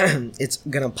 it's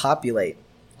going to populate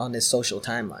on this social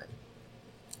timeline.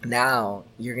 Now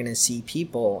you're going to see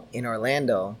people in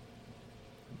Orlando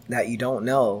that you don't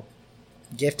know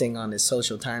gifting on this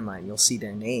social timeline. You'll see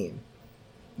their name.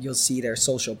 You'll see their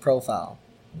social profile.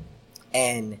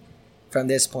 And from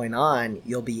this point on,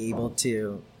 you'll be able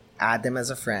to add them as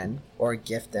a friend or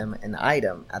gift them an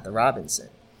item at the Robinson.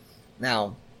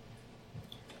 Now,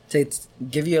 to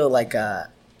give you like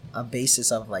a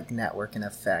basis of like networking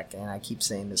effect, and I keep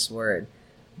saying this word,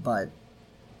 but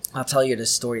I'll tell you the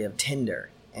story of Tinder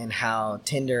and how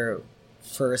Tinder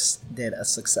first did a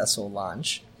successful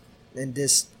launch. And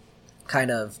this kind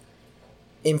of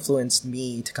influenced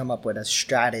me to come up with a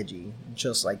strategy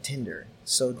just like Tinder.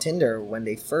 So Tinder, when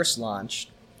they first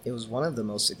launched, it was one of the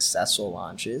most successful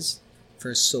launches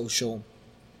for social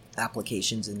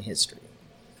applications in history.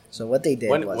 So what they did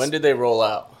was... When did they roll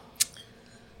out?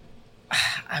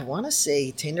 I want to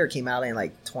say Tinder came out in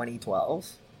like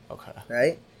 2012. Okay.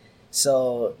 Right?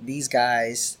 So these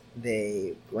guys,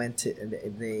 they went to...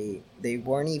 They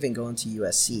weren't even going to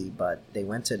USC, but they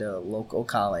went to the local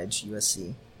college,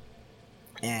 USC,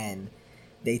 and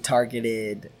they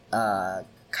targeted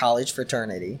college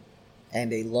fraternity,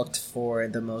 and they looked for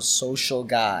the most social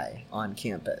guy on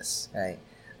campus, right?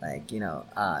 Like,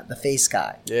 the face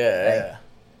guy. Yeah, right? yeah.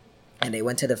 And they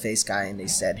went to the face guy and they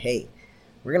said, hey,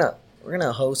 we're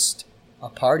gonna host a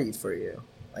party for you,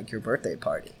 like your birthday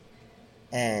party.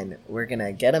 And we're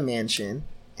gonna get a mansion,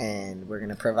 and we're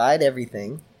gonna provide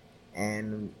everything,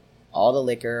 and all the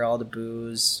liquor, all the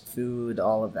booze, food,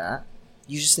 all of that.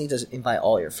 You just need to invite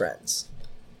all your friends.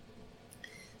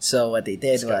 So what they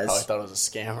did This guy was... probably thought it was a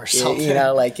scam or something.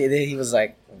 He was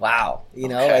like, wow.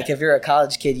 Okay. Like if you're a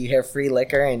college kid, you hear free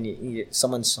liquor and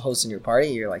someone's hosting your party,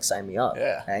 you're like, sign me up.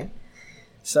 Yeah. Right?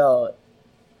 So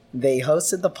they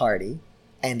hosted the party,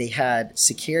 and they had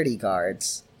security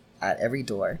guards at every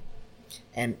door.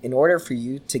 And in order for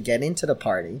you to get into the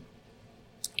party,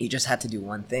 you just had to do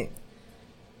one thing.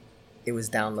 It was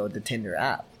download the Tinder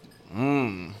app.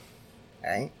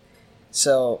 Right?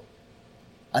 So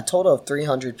a total of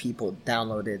 300 people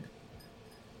downloaded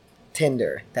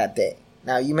Tinder that day.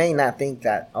 Now, you may not think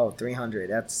that, 300,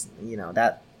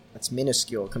 that's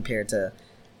minuscule compared to,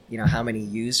 how many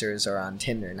users are on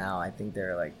Tinder now. I think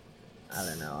they're like, I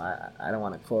don't know, I don't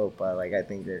want to quote, but like, I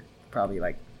think they're probably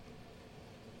like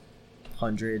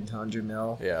 100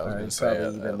 mil. Yeah, I was or gonna say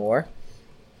probably even more.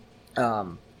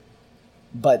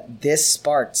 But this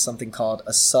sparked something called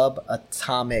a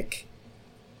subatomic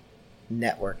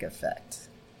network effect.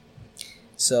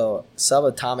 So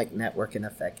subatomic networking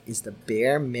effect is the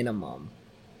bare minimum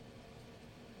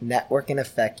networking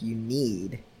effect you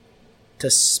need to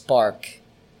spark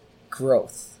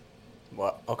growth.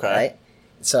 What? Okay. Right?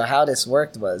 So how this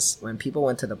worked was when people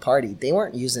went to the party, they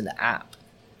weren't using the app.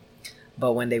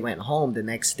 But when they went home the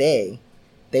next day,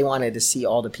 they wanted to see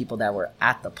all the people that were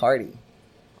at the party.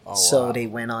 Oh, so wow. they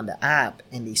went on the app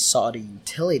and they saw the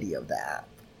utility of the app.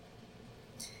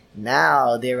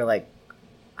 Now they were like,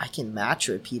 I can match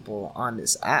with people on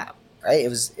this app, right? It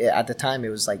was at the time it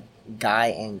was like guy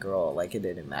and girl, like it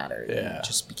didn't matter. Yeah. You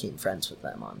just became friends with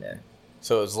them on there.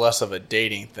 So it was less of a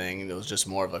dating thing. It was just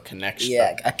more of a connection.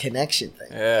 Yeah, a connection thing.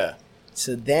 Yeah.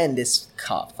 So then this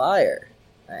caught fire,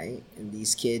 right? And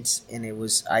these kids, and it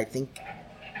was I think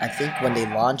when they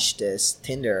launched this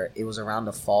Tinder, it was around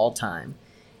the fall time,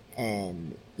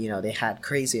 and they had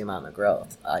crazy amount of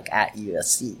growth. Like at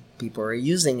USC, people were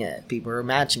using it, people were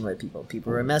matching with people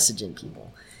were messaging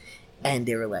people, and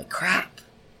they were like, crap,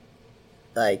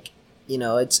 like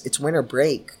it's winter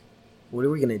break. What are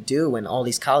we gonna do when all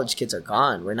these college kids are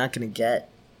gone? We're not gonna get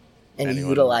any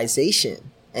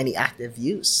utilization, any active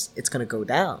use. It's gonna go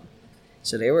down.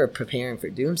 So they were preparing for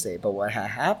doomsday. But what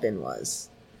had happened was,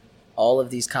 all of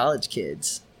these college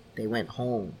kids, they went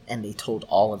home and they told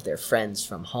all of their friends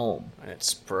from home. And it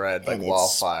spread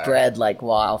like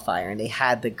wildfire. And they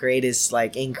had the greatest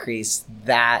increase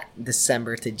that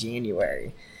December to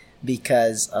January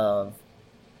because of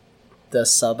the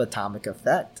subatomic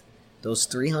effect. Those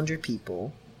 300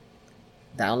 people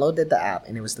downloaded the app,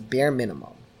 and it was the bare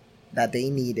minimum that they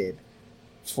needed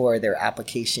for their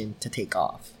application to take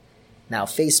off. Now,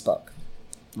 Facebook,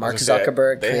 Mark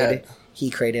Zuckerberg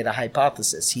created a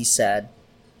hypothesis. He said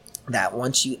that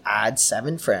once you add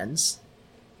 7 friends,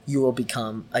 you will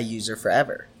become a user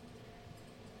forever.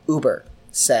 Uber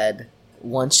said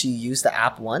once you use the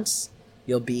app once,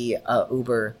 you'll be a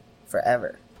Uber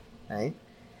forever, right?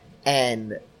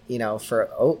 And for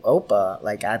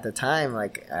Opa, at the time,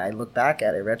 I look back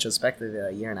at it retrospectively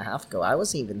a year and a half ago, I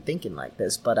wasn't even thinking like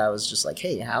this, but I was just like,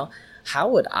 hey, how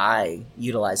would I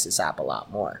utilize this app a lot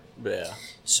more? Yeah.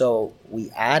 So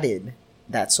we added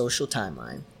that social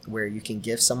timeline where you can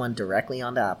give someone directly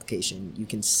on the application. You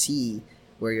can see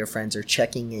where your friends are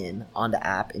checking in on the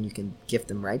app, and you can gift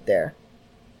them right there.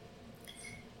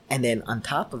 And then on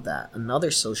top of that,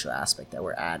 another social aspect that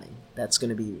we're adding that's going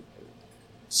to be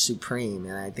supreme,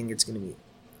 and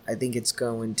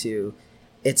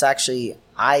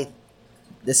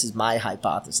this is my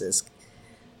hypothesis.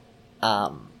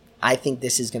 I think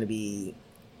this is going to be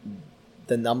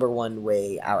the number one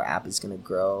way our app is going to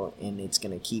grow, and it's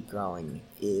going to keep growing,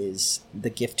 is the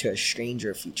gift to a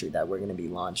stranger feature that we're going to be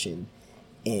launching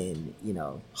in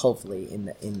hopefully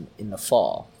in the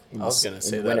fall. I was going to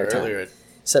say that earlier.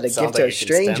 So the gift to a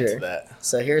stranger.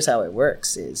 So here's how it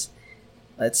works: is,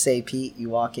 let's say, Pete, you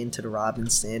walk into the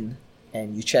Robinson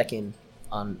and you check in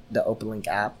on the OpaLink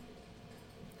app.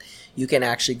 You can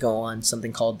actually go on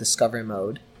something called Discover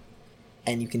Mode,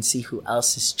 and you can see who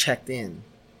else is checked in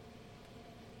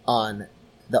on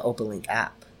the OpaLink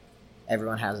app.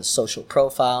 Everyone has a social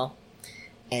profile,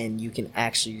 and you can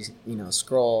actually,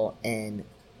 scroll and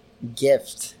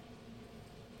gift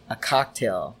a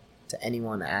cocktail to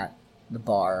anyone at the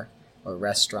bar or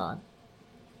restaurant,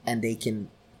 and they can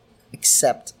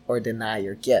accept or deny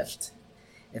your gift.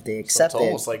 If they accept it's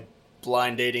almost like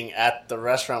blind dating at the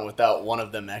restaurant without one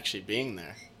of them actually being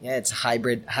there. Yeah, it's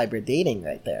hybrid dating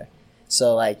right there.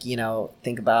 So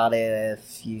think about it.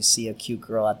 If you see a cute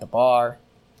girl at the bar,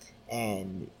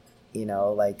 and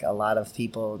a lot of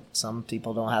people, some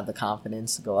people don't have the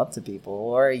confidence to go up to people,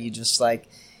 or you just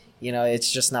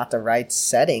it's just not the right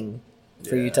setting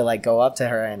for you to go up to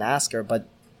her and ask her, but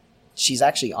she's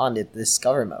actually on the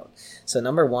Discover Mode. So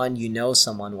number one,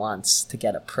 someone wants to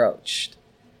get approached,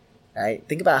 right?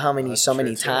 Think about how many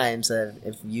times that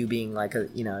if you being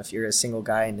if you're a single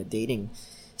guy in the dating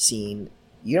scene,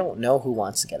 you don't know who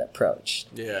wants to get approached.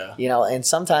 Yeah. And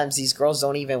sometimes these girls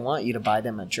don't even want you to buy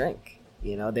them a drink.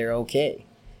 They're okay,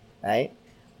 right?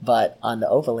 But on the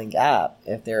OpaLink app,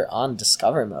 if they're on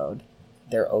Discover Mode,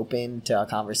 they're open to a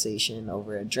conversation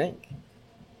over a drink.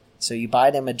 So you buy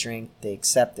them a drink, they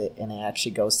accept it, and it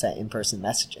actually goes to in-person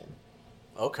messaging.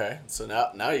 Okay, so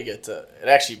now you get to, it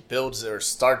actually builds or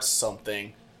starts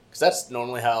something, because that's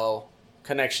normally how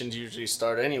connections usually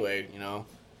start anyway,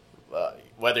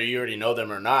 whether you already know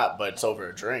them or not, but it's over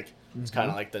a drink. It's kind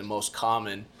of like the most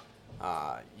common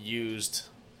used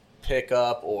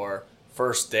pickup or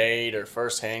first date or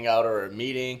first hangout or a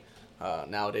meeting.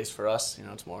 Nowadays for us,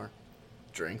 it's more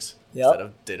drinks instead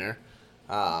of dinner.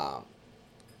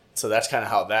 So that's kind of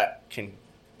how that can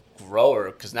grow,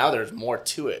 because now there's more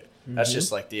to it. That's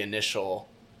just like the initial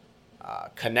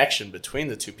connection between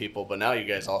the two people, but now you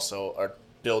guys also are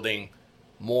building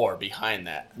more behind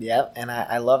that. Yep, and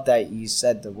I love that you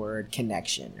said the word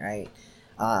connection, right?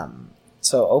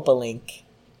 So OpaLink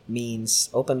means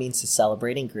to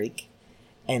celebrate in Greek,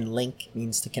 and link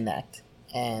means to connect.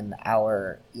 And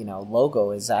our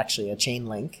logo is actually a chain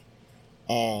link,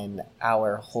 and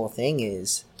our whole thing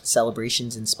is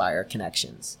celebrations inspire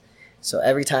connections. So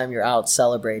every time you're out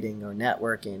celebrating or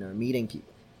networking or meeting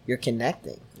people, you're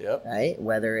connecting. Yep. Right?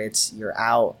 Whether it's you're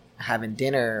out having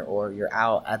dinner or you're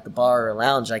out at the bar or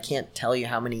lounge, I can't tell you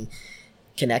how many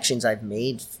connections I've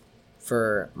made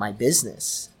for my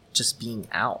business just being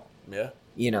out. Yeah.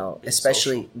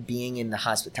 Especially social. Being in the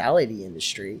hospitality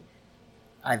industry,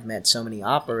 I've met so many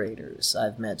operators.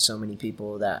 I've met so many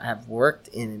people that have worked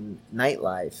in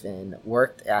nightlife and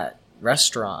worked at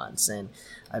restaurants, and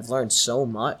I've learned so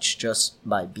much just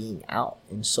by being out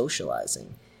and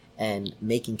socializing and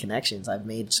making connections. I've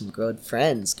made some good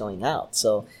friends going out.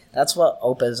 So that's what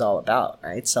OPA is all about,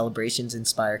 right? Celebrations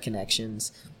inspire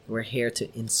connections. We're here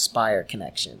to inspire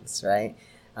connections, right?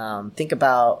 Think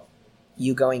about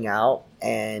you going out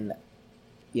and,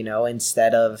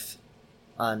 instead of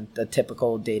on the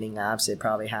typical dating apps, it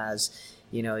probably has,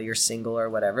 you're single or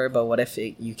whatever. But what if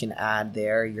you can add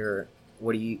there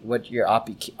what your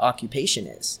occupation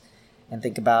is, and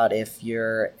think about if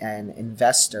you're an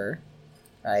investor,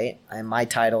 right? And my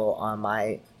title on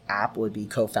my app would be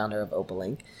co-founder of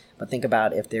OpaLink. But think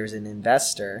about if there's an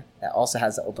investor that also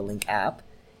has the OpaLink app,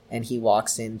 and he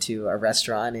walks into a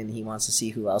restaurant and he wants to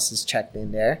see who else is checked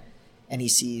in there, and he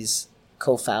sees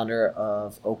co-founder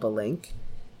of OpaLink,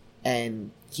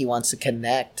 and he wants to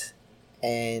connect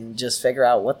and just figure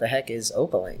out what the heck is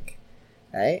OpaLink,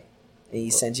 right? And he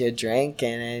sends you a drink,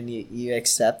 and then you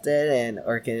accept it,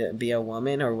 or it can be a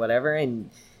woman or whatever,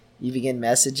 and you begin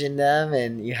messaging them,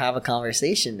 and you have a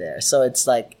conversation there. So it's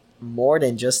like more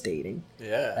than just dating.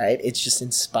 Yeah. Right? It's just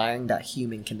inspiring that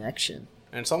human connection.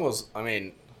 And it's almost,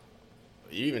 you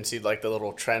even see like the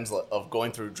little trends of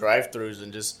going through drive-thrus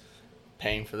and just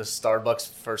paying for the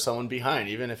Starbucks for someone behind,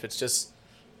 even if it's just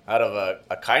out of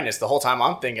a kindness. The whole time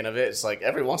I'm thinking of it, it's like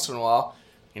every once in a while,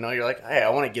 you're like, hey, I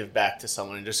want to give back to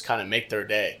someone and just kind of make their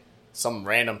day. Some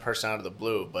random person out of the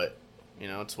blue, but,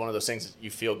 it's one of those things that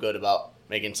you feel good about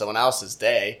making someone else's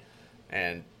day.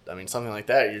 And, something like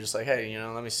that, you're just like, hey,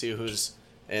 let me see who's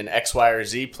in X, Y, or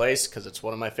Z place because it's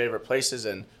one of my favorite places.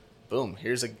 And boom,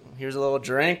 here's a little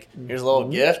drink, here's a little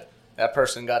gift. That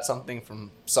person got something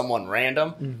from someone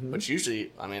random, which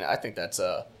usually, I think that's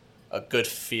a good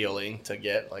feeling to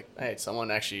get. Like, hey,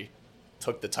 someone actually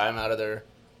took the time out of their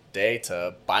day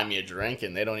to buy me a drink,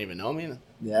 and they don't even know me.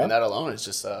 Yeah. And that alone is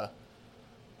just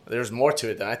there's more to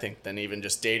it than even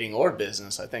just dating or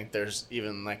business. I think there's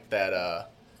even like that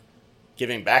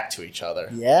giving back to each other.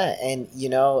 Yeah, and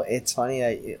it's funny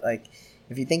that like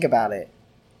if you think about it,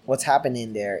 what's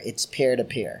happening there? It's peer to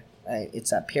peer, right?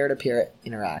 It's that peer to peer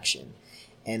interaction,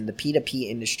 and the P2P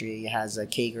industry has a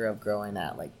CAGR of growing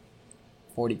at like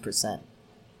 40%,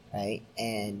 right?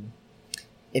 And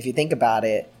if you think about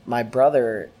it, my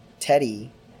brother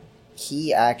Teddy,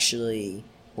 he actually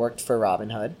worked for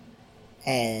Robinhood,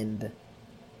 and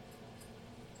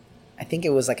I think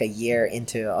it was like a year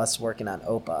into us working on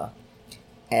OPA,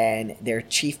 and their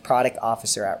chief product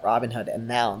officer at Robinhood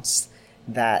announced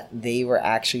that they were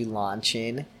actually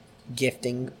launching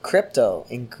gifting crypto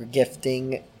and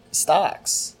gifting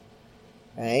stocks,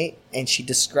 right? And she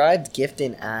described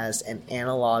gifting as an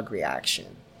analog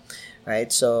reaction,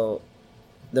 right? So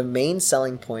the main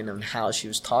selling point of how she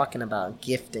was talking about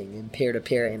gifting and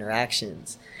peer-to-peer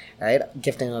interactions, right?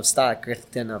 Gifting of stock,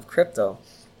 gifting of crypto,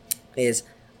 is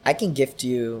I can gift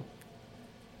you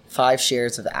 5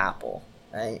 shares of Apple,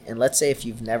 right? And let's say if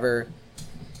you've never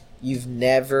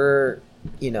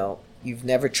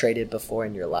traded before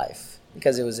in your life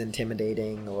because it was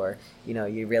intimidating, or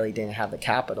you really didn't have the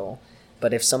capital.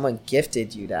 But if someone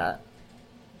gifted you that,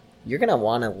 you're gonna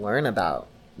want to learn about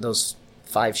those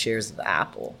 5 shares of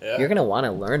Apple. Yeah. You're gonna want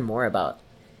to learn more about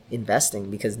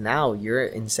investing because now you're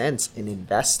in sense an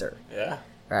investor. Yeah.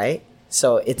 Right?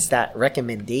 So it's that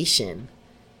recommendation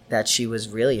that she was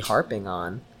really harping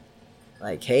on,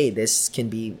 like, hey, this can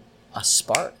be a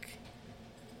spark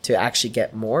to actually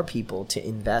get more people to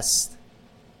invest,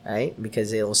 right?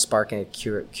 Because it'll spark a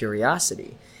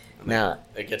curiosity. Now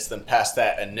it gets them past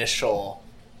that initial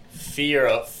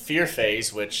fear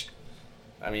phase, which,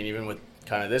 even with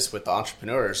kind of this with the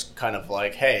entrepreneurs, kind of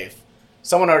like, hey, if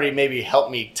someone already maybe helped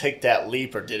me take that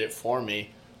leap or did it for me,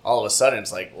 all of a sudden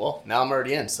it's like, well, now I'm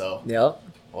already in, so yep.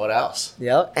 What else?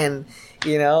 Yep. And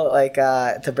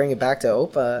to bring it back to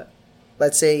OPA,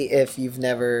 let's say if you've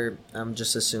never, I'm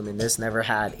just assuming this, never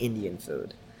had Indian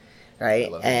food, right?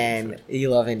 And you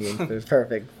love Indian food,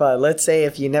 perfect. But let's say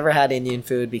if you never had Indian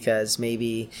food because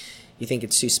maybe you think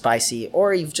it's too spicy,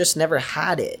 or you've just never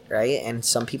had it, right? And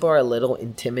some people are a little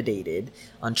intimidated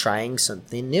on trying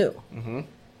something new,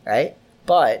 right?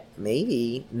 But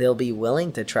maybe they'll be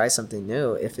willing to try something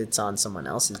new if it's on someone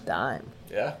else's dime.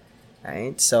 Yeah.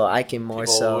 Right? So I can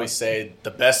People always say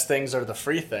the best things are the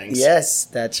free things. Yes,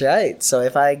 that's right. So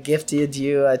if I gifted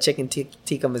you a chicken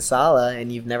tikka masala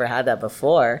and you've never had that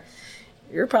before,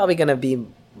 you're probably going to be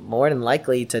more than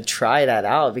likely to try that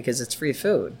out because it's free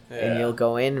food. Yeah. And you'll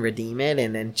go in, redeem it,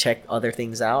 and then check other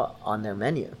things out on their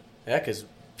menu. Yeah, because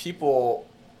people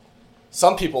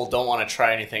some people don't want to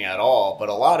try anything at all, but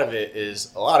a lot of it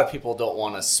is a lot of people don't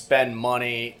want to spend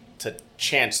money to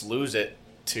chance lose it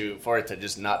for it to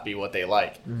just not be what they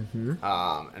like. Mm-hmm.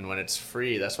 And when it's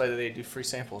free, that's why they do free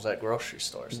samples at grocery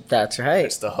stores. That's right.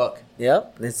 It's the hook.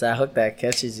 Yep, it's that hook that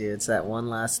catches you. It's that one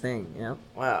last thing. Yep.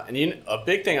 Wow, and a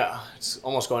big thing. It's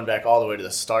almost going back all the way to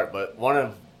the start, but one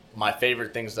of my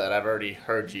favorite things that I've already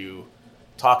heard you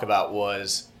talk about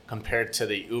was compared to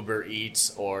the Uber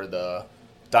Eats or the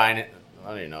Dine. I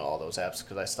don't even know all those apps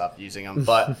because I stopped using them,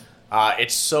 but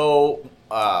it's so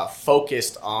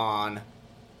focused on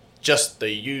just the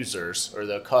users or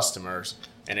the customers,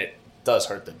 and it does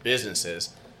hurt the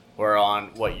businesses. Where on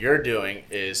what you're doing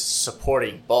is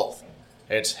supporting both.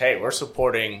 It's, hey, we're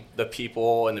supporting the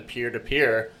people and the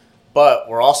peer-to-peer, but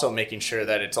we're also making sure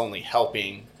that it's only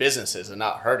helping businesses and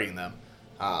not hurting them,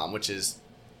 which is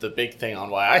the big thing on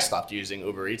why I stopped using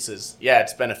Uber Eats is, yeah,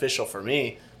 it's beneficial for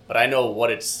me, but I know what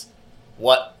is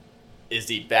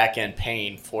the back-end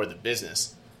pain for the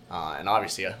business. And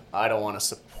obviously, I don't want to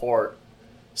support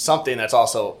something that's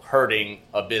also hurting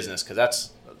a business because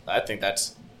that's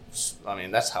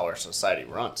how our society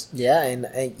runs. Yeah,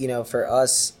 and for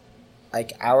us,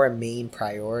 like our main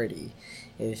priority,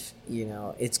 if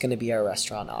it's going to be our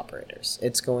restaurant operators.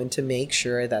 It's going to make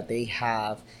sure that they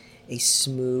have a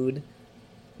smooth,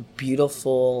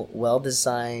 beautiful,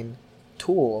 well-designed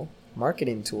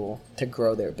marketing tool to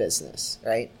grow their business,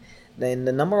 right? Then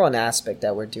the number one aspect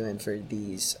that we're doing for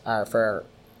these for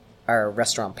our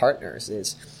restaurant partners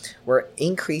is we're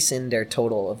increasing their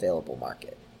total available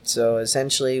market. So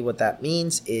essentially what that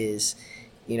means is,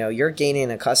 you're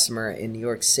gaining a customer in New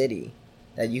York City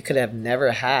that you could have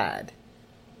never had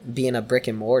being a brick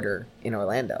and mortar in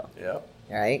Orlando. Yeah.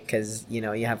 Right? Because,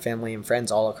 you have family and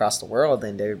friends all across the world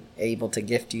and they're able to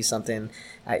gift you something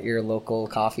at your local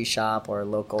coffee shop or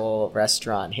local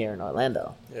restaurant here in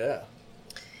Orlando. Yeah.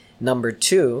 Number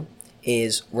two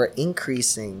is we're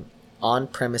increasing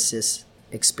on-premises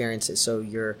experiences. So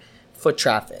your foot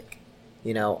traffic,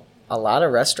 a lot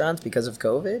of restaurants, because of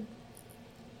COVID,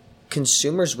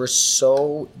 consumers were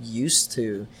so used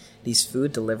to these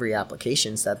food delivery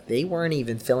applications that they weren't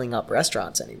even filling up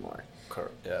restaurants anymore.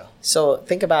 Yeah. So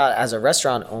think about as a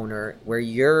restaurant owner where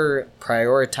you're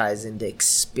prioritizing the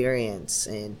experience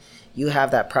and you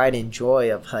have that pride and joy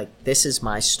of like, this is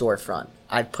my storefront.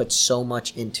 I've put so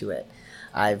much into it.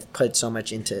 I've put so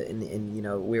much into, and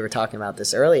we were talking about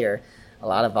this earlier. A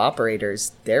lot of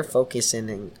operators, they're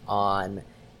focusing on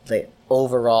the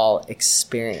overall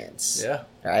experience. Yeah.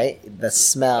 Right? The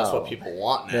smell. That's what people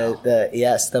want now. The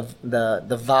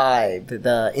vibe,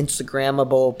 the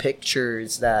Instagrammable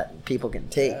pictures that people can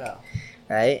take. Yeah.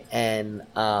 Right? And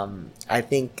I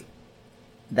think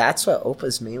that's what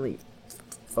Opa's mainly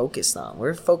focused on.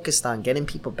 We're focused on getting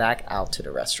people back out to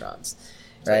the restaurants.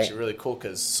 It's actually really cool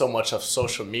because so much of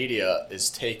social media is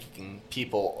taking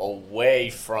people away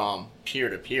from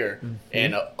peer-to-peer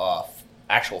in a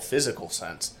actual physical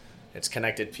sense. It's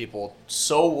connected people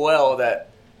so well that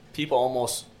people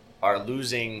almost are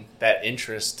losing that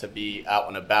interest to be out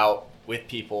and about with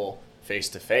people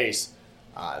face-to-face.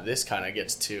 This kind of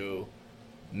gets to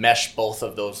mesh both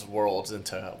of those worlds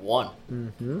into one.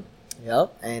 Mm-hmm.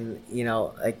 Yep. And,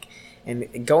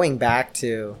 and going back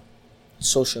to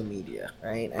social media,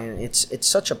 right? And it's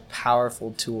such a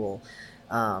powerful tool.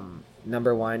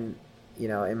 Number one,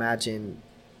 imagine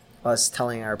us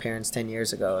telling our parents 10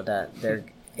 years ago that they're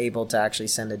able to actually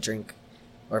send a drink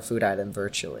or food item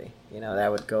virtually.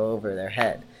 That would go over their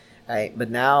head, right? But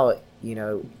now,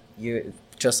 you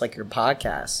just like your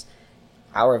podcast,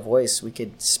 our voice, we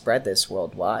could spread this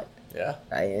worldwide. Yeah.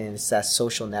 Right? And it's that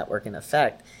social networking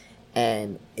effect.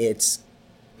 And it's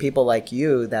people like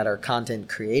you that are content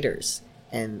creators.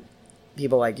 And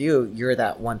people like you're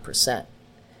that 1%,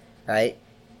 right?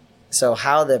 So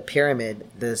how the pyramid,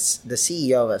 the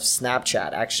CEO of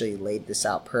Snapchat actually laid this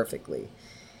out perfectly.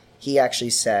 He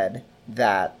actually said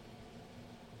that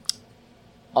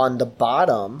on the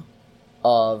bottom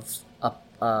of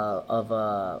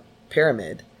a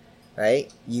pyramid,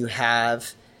 right, you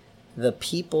have the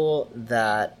people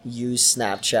that use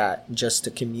Snapchat just to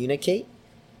communicate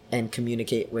and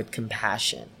communicate with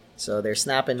compassion. So they're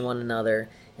snapping one another,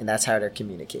 and that's how they're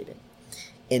communicating.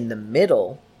 In the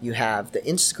middle, you have the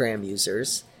Instagram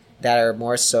users that are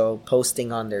more so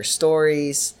posting on their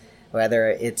stories, whether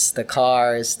it's the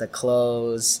cars, the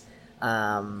clothes,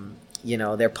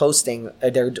 they're posting,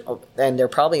 and they're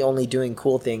probably only doing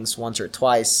cool things once or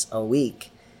twice a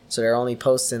week. So they're only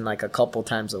posting like a couple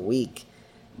times a week,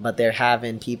 but they're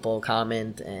having people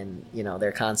comment and,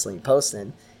 they're constantly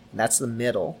posting. And that's the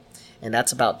middle, and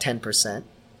that's about 10%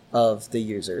 of the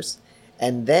users.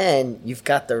 And then you've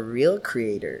got the real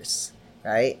creators,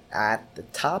 right? At the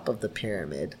top of the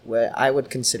pyramid, where I would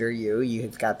consider you.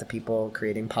 You've got the people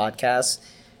creating podcasts,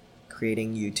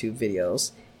 creating YouTube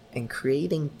videos, and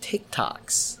creating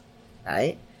TikToks,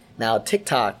 right? Now,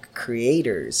 TikTok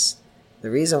creators, the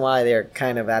reason why they're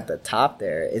kind of at the top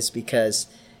there is because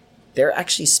they're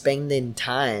actually spending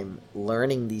time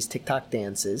learning these TikTok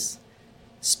dances,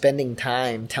 spending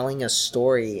time telling a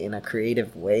story in a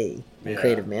creative way, in a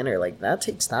creative manner. Like, that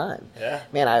takes time. Yeah.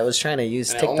 Man, I was trying to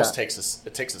use and TikTok.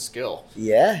 It takes a skill.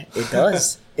 Yeah, it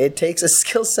does. It takes a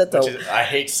skill set, though. I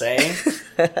hate saying,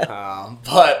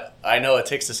 but I know it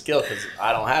takes a skill because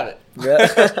I don't have it.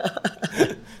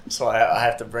 Yeah. So I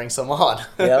have to bring some on.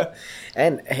 Yeah.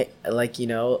 And, hey, like,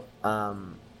 people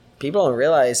don't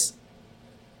realize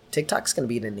TikTok's going to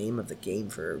be the name of the game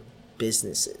for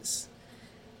businesses.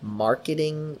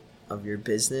 Marketing of your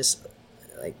business,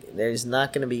 like, there's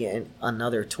not going to be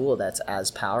another tool that's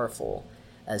as powerful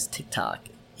as TikTok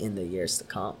in the years to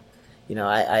come.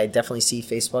 I definitely see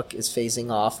Facebook is phasing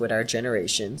off with our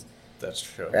generations. That's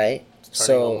true. Right? It's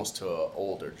turning almost to an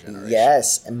older generation.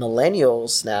 Yes. And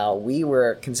millennials now, we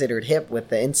were considered hip with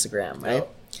the Instagram, right?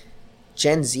 Yep.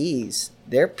 Gen Zs,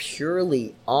 they're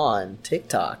purely on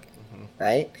TikTok,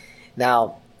 right?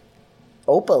 Now,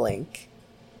 OpaLink,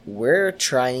 we're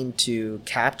trying to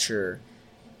capture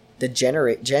the Gen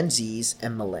Zs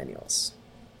and millennials,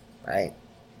 right?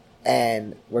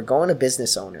 And we're going to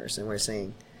business owners and we're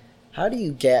saying, how do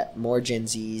you get more Gen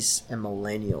Zs and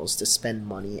millennials to spend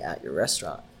money at your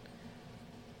restaurant?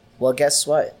 Well, guess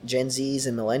what? Gen Zs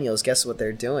and millennials, guess what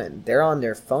they're doing? They're on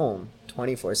their phone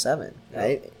 24/7,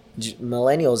 right?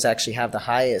 Millennials actually have the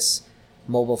highest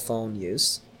mobile phone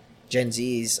use. Gen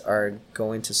Zs are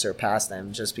going to surpass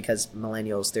them just because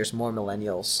there's more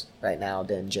millennials right now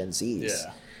than Gen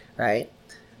Zs, right?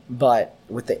 But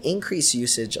with the increased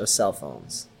usage of cell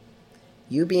phones,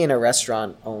 you being a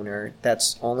restaurant owner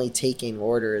that's only taking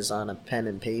orders on a pen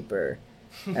and paper,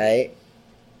 right?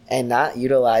 And not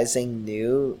utilizing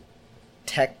new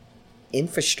tech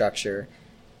infrastructure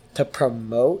to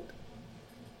promote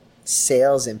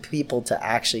sales and people to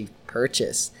actually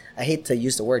purchase. I hate to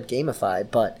use the word gamify,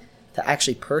 but to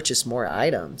actually purchase more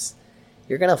items,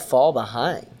 you're gonna fall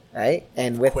behind, right?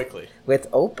 And with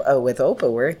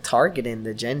Opa, we're targeting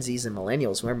the Gen Zs and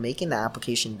millennials. We're making the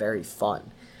application very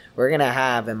fun. We're gonna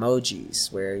have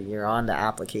emojis where you're on the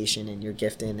application and you're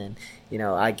gifting, and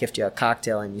I gift you a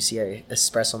cocktail and you see a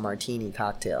espresso martini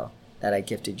cocktail that I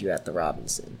gifted you at the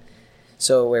Robinson.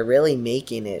 So we're really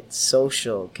making it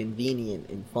social, convenient,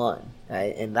 and fun,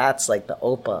 right? And that's like the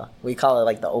Opa. We call it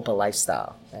like the Opa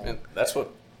lifestyle. Right? And that's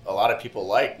what a lot of people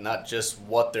like, not just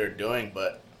what they're doing,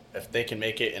 but if they can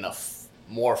make it in a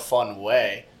more fun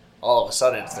way, all of a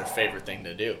sudden it's their favorite thing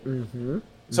to do. Mm-hmm.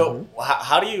 So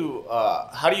how do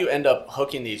you end up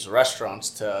hooking these restaurants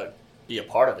to be a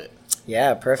part of it?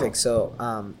 Yeah, perfect.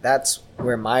 So that's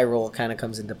where my role kind of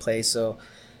comes into play. So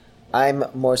I'm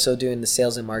more so doing the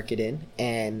sales and marketing,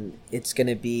 and it's going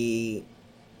to be,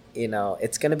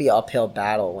 it's going to be an uphill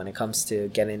battle when it comes to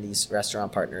getting these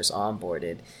restaurant partners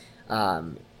onboarded.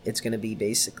 It's going to be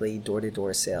basically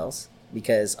door-to-door sales,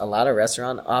 because a lot of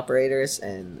restaurant operators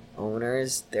and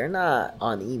owners, they're not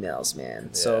on emails, man.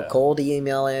 Yeah. So cold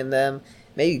emailing them,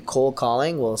 maybe cold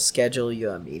calling will schedule you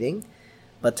a meeting,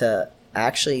 but to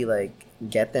actually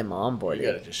get them onboarded,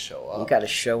 you gotta just show up. You gotta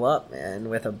show up, man,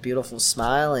 with a beautiful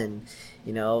smile, and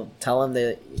tell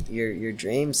them your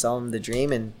dream, sell them the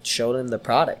dream, and show them the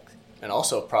product. And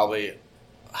also probably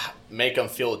make them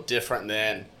feel different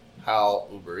than how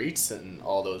Uber Eats and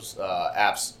all those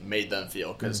apps made them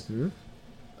feel, because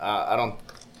I don't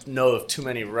know of too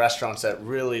many restaurants that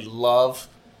really love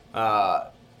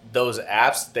those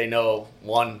apps. They know,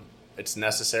 one, it's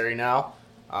necessary now,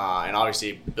 and obviously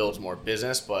it builds more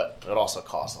business, but it also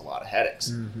costs a lot of headaches.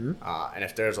 And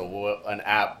if there's an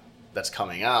app that's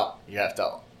coming out, you have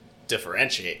to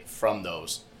differentiate from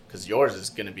those, because yours is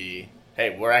going to be,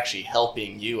 hey, we're actually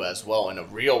helping you as well in a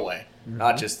real way.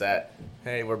 Not just that,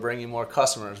 hey, we're bringing more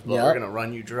customers, but we're going to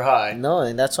run you dry. No,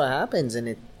 and that's what happens. And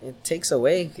it takes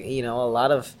away, a lot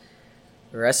of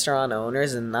restaurant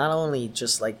owners, and not only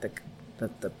just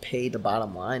the pay, the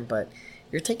bottom line, but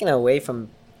you're taking away from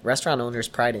restaurant owners'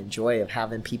 pride and joy of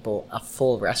having people a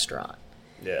full restaurant.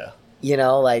 Yeah.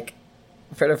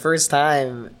 For the first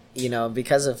time,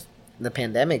 because of the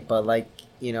pandemic, but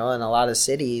in a lot of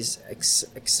cities,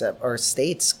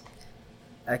 states,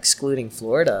 excluding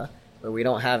Florida, where we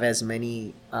don't have as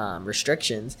many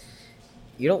restrictions,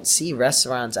 you don't see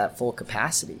restaurants at full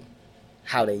capacity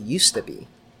how they used to be,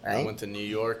 right? I went to New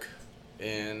York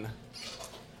in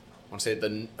want to say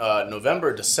the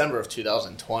November, December of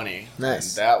 2020.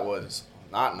 Nice. And that was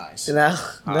not nice. No.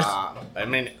 I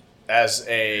mean, as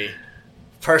a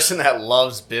person that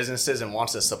loves businesses and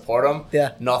wants to support them,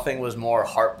 Yeah. nothing was more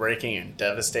heartbreaking and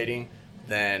devastating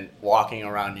than walking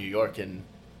around New York and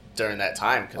during that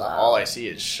time, because all I see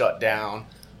is shut down.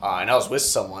 And I was with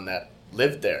someone that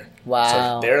lived there.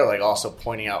 Wow. So they're like also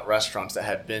pointing out restaurants that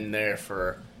had been there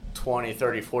for 20,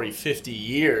 30, 40, 50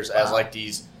 years as like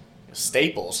these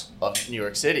staples of New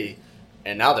York City,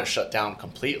 and now they're shut down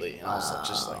completely. And I was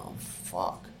just like,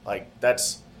 fuck. Like,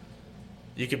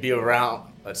 you could be around,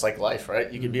 it's like life,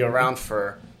 right? You could be around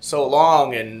for so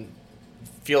long and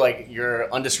feel like you're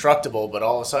indestructible, but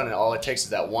all of a sudden all it takes is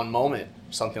that one moment,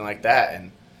 something like that,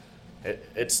 and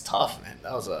it's tough, man.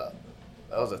 That was a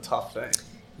tough thing.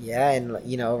 Yeah, and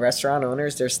restaurant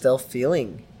owners, they're still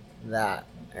feeling that,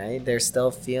 right? They're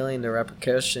still feeling the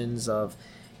repercussions of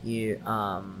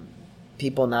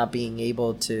people not being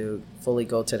able to fully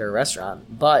go to their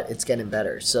restaurant, but it's getting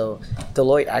better. So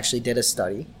Deloitte actually did a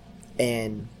study,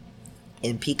 and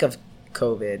in peak of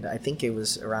COVID, I think it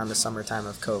was around the summertime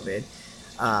of COVID,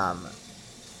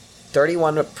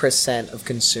 31% of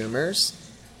consumers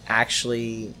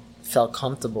actually felt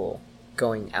comfortable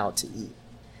going out to eat.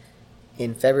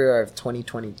 In February of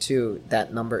 2022,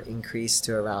 that number increased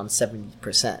to around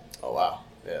 70%. Oh, wow.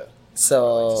 Yeah.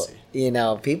 So,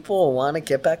 people want to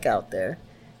get back out there,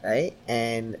 right?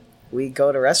 And we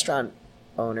go to restaurant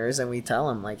owners and we tell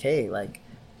them, like, hey, like,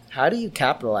 how do you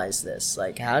capitalize this?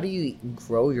 Like, how do you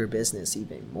grow your business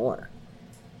even more?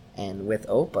 And with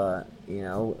Opa,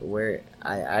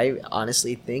 I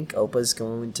honestly think Opa is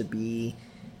going to be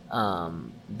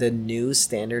the new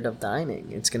standard of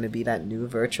dining. It's going to be that new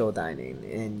virtual dining,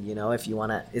 and if you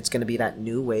want to, it's going to be that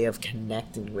new way of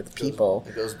connecting with people.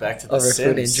 It goes back to the over Sims.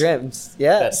 food and drinks.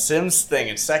 Yeah, that Sims thing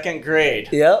in second grade.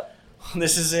 Yep,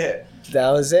 this is it.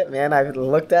 That was it, man. I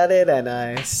looked at it and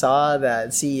I saw that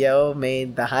CEO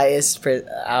made the highest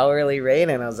hourly rate,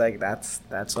 and I was like, that's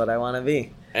what I want to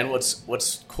be. And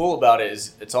what's cool about it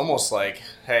is it's almost like,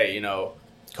 hey,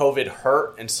 COVID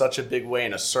hurt in such a big way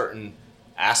in a certain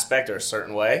aspect or a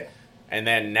certain way, and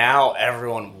then now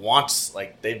everyone wants,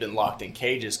 like, they've been locked in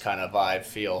cages kind of vibe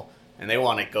feel, and they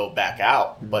want to go back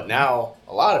out. Mm-hmm. But now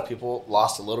a lot of people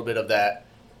lost a little bit of that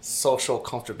social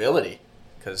comfortability,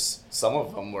 because some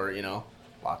of them were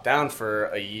locked down for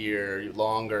a year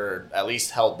longer, at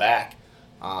least held back,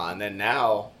 and then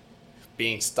now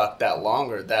being stuck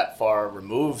that far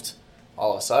removed,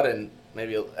 all of a sudden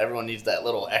maybe everyone needs that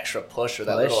little extra push or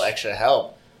that little extra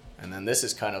help. And then this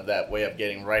is kind of that way of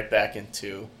getting right back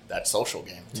into that social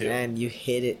game, too. Man, you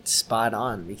hit it spot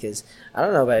on, because I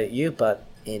don't know about you, but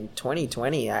in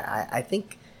 2020, I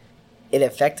think it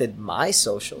affected my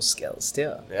social skills,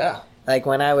 too. Yeah. Like,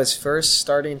 when I was first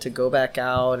starting to go back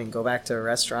out and go back to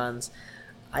restaurants,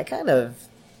 I kind of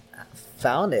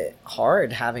found it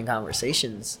hard having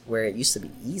conversations where it used to be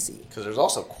easy. Because there's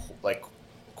also, like,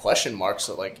 question marks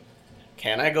that, like,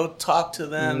 can I go talk to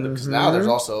them? Because now there's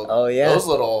also those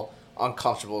little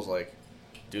uncomfortables, like,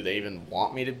 do they even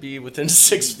want me to be within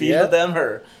 6 feet of them?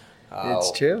 Or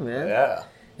it's true, man. Yeah.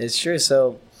 It's true.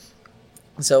 So,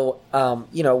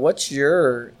 what's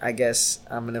your, I guess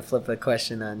I'm going to flip the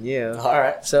question on you. All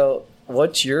right. So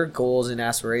what's your goals and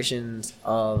aspirations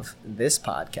of this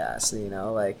podcast?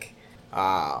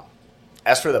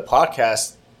 As for the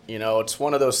podcast, it's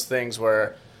one of those things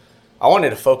where I wanted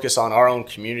to focus on our own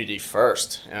community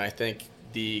first. And I think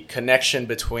the connection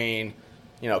between,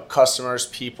 customers,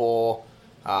 people,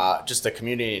 just the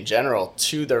community in general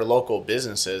to their local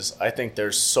businesses, I think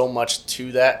there's so much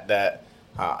to that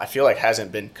I feel like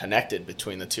hasn't been connected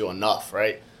between the two enough,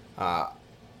 right?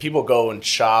 People go and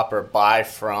shop or buy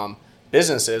from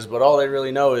businesses, but all they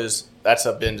really know is that's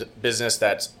a business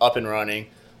that's up and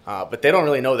running. But they don't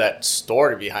really know that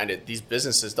story behind it. These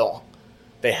businesses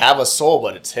they have a soul,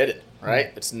 but it's hidden, right?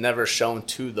 Mm-hmm. It's never shown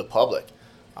to the public.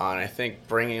 And I think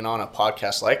bringing on a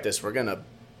podcast like this, we're going to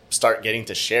start getting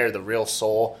to share the real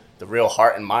soul, the real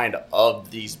heart and mind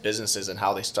of these businesses and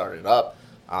how they started up,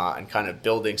 and kind of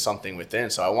building something within.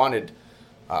 So I wanted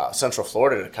Central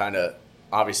Florida to kind of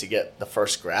obviously get the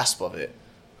first grasp of it,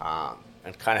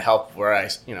 and kind of help where I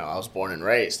was born and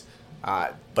raised.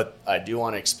 But I do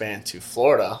want to expand to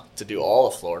Florida, to do all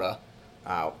of Florida,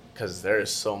 because there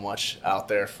is so much out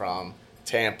there from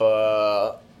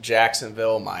Tampa,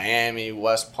 Jacksonville, Miami,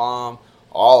 West Palm,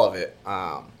 all of it.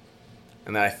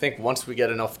 And then I think once we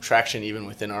get enough traction even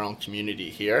within our own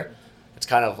community here, it's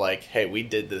kind of like, hey, we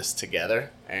did this together,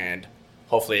 and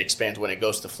hopefully it expands when it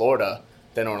goes to Florida.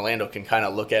 Then Orlando can kind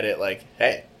of look at it like,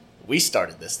 hey, we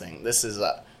started this thing.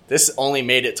 This only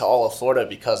made it to all of Florida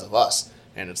because of us.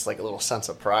 and it's like a little sense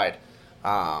of pride.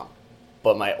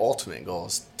 But my ultimate goal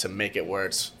is to make it where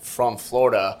it's from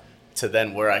Florida to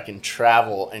then where I can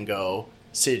travel and go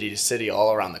city to city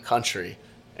all around the country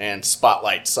and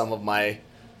spotlight some of my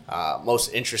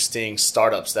most interesting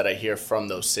startups that I hear from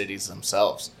those cities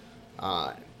themselves,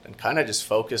 and kind of just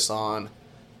focus on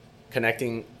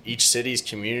connecting each city's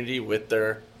community with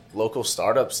their local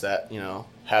startups that,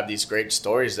 have these great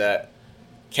stories that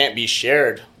can't be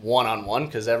shared one-on-one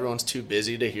because everyone's too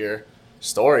busy to hear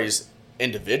stories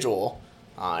individual.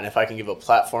 And if I can give a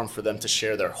platform for them to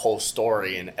share their whole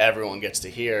story and everyone gets to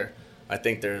hear, I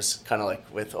think there's kind of like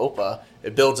with Opa,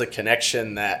 it builds a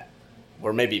connection that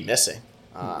we're maybe missing.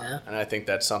 And I think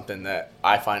that's something that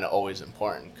I find always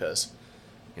important because,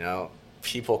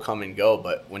 people come and go,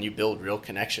 but when you build real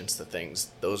connections to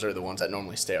things, those are the ones that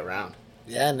normally stay around.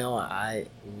 Yeah, no, I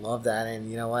love that.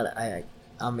 And you know what?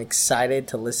 I'm excited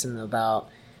to listen about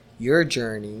your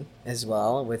journey as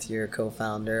well with your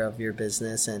co-founder of your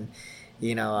business. And,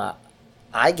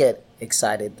 I get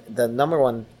excited. The number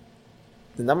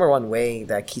one way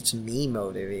that keeps me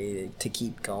motivated to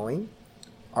keep going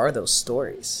are those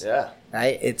stories. Yeah.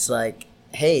 Right? It's like,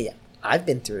 hey, I've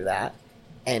been through that.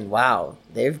 And wow,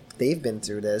 they've been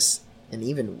through this and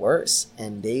even worse.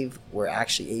 And they were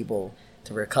actually able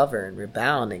to recover and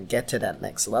rebound and get to that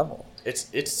next level.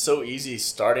 It's so easy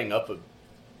starting up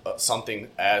something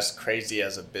as crazy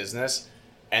as a business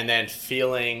and then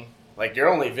feeling like you're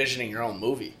only visioning your own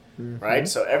movie, right?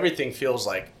 So everything feels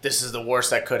like this is the worst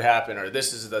that could happen or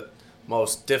this is the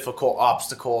most difficult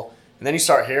obstacle. And then you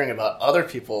start hearing about other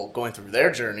people going through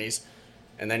their journeys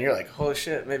and then you're like, holy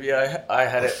shit, maybe I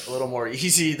had it a little more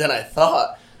easy than I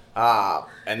thought.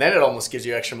 And then it almost gives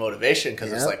you extra motivation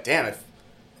because it's like, damn, if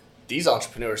these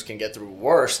entrepreneurs can get through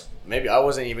worse, maybe I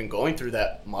wasn't even going through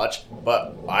that much,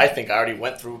 but I think I already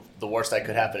went through the worst that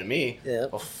could happen to me. Yeah.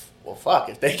 Well, fuck,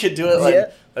 if they could do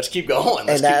it, let's keep going. Let's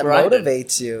and keep that grinding.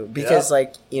 Motivates you because, I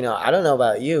don't know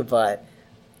about you, but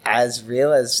as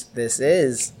real as this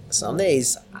is, some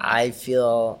days I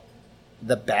feel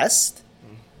the best.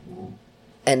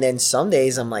 And then some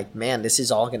days I'm like, man, this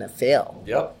is all going to fail.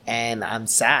 Yep. And I'm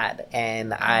sad.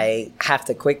 And I have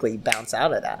to quickly bounce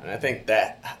out of that. And I think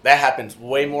that happens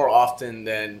way more often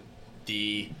than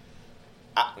the,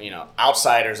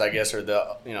 outsiders, I guess, or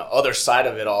the, other side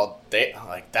of it all. They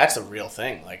like, that's a real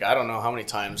thing. Like, I don't know how many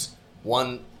times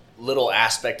one little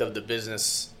aspect of the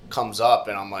business comes up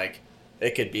and I'm like,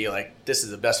 it could be like, this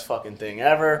is the best fucking thing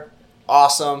ever.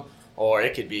 Awesome. Or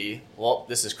it could be, well,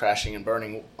 this is crashing and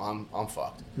burning. I'm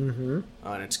fucked. Mm-hmm.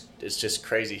 And it's just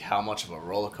crazy how much of a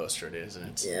roller coaster it is, and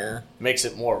it makes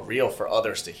it more real for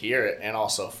others to hear it, and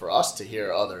also for us to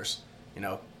hear others,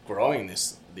 growing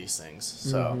these things.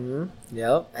 So,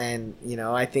 yep. And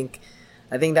I think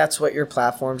that's what your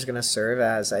platform's gonna serve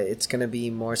as. It's gonna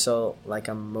be more so like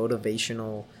a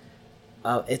motivational.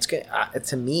 It's good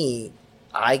to me.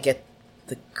 I get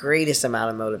the greatest amount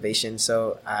of motivation.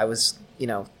 So I was,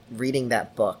 reading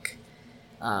that book,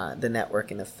 The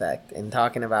Networking Effect, and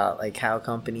talking about like how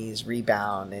companies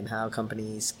rebound and how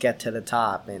companies get to the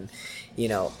top. And,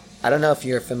 I don't know if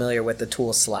you're familiar with the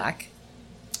tool Slack.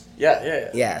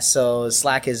 Yeah. So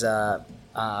Slack is a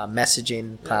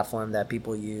messaging platform that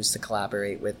people use to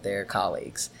collaborate with their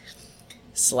colleagues.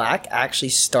 Slack actually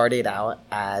started out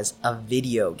as a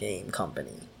video game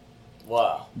company.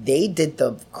 Wow. They did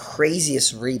the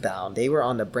craziest rebound. They were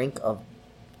on the brink of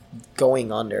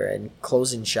going under and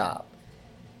closing shop.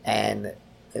 And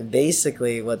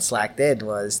basically what Slack did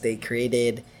was they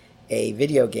created a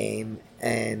video game,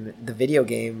 and the video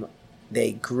game,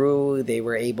 they grew. They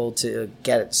were able to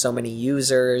get so many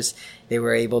users. They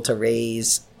were able to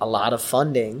raise a lot of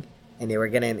funding, and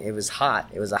it was hot.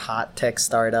 It was a hot tech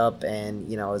startup, and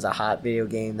it was a hot video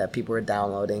game that people were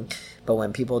downloading. But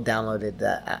when people downloaded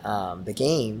the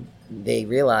game, they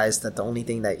realized that the only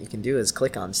thing that you can do is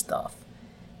click on stuff.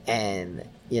 And,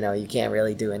 you can't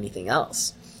really do anything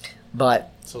else.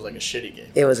 But so it was like a shitty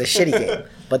game. It was a shitty game.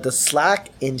 But the Slack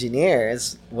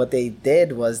engineers, what they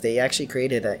did was they actually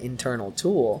created an internal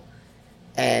tool.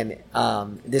 And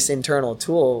this internal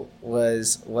tool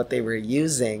was what they were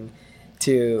using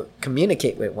to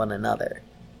communicate with one another.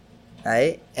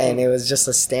 Right? And it was just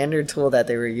a standard tool that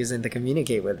they were using to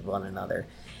communicate with one another.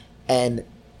 And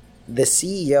the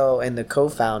CEO and the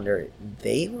co-founder,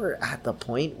 they were at the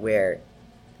point where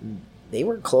they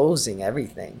were closing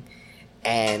everything,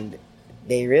 and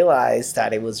they realized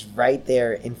that it was right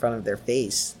there in front of their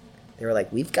face. They were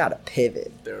like, we've got to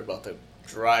pivot. They were about to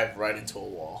drive right into a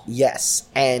wall. Yes.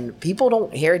 And people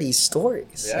don't hear these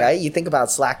stories, right? You think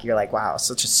about Slack, you're like, wow,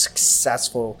 such a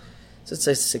successful such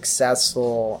a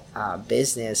successful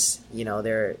business. You know,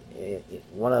 they're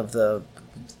one of the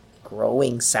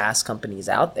growing SaaS companies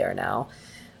out there now,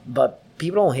 but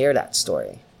people don't hear that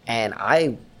story. And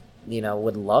I,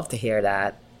 would love to hear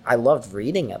that. I loved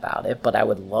reading about it, but I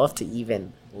would love to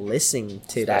even listen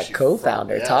to that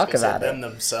co-founder talk about them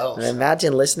themselves. And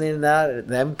imagine listening to that,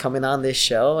 them coming on this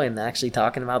show and actually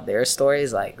talking about their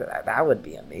stories. Like, that would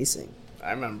be amazing.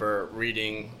 I remember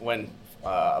reading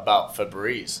about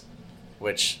Febreze,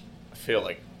 which I feel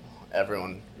like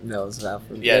everyone knows about.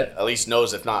 Yeah, at least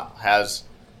knows, if not has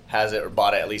it or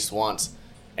bought it at least once.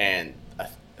 And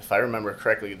if I remember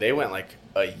correctly, they went like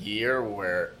a year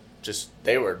where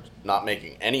they were not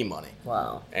making any money.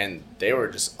 Wow. And they were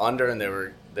just under, and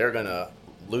they're gonna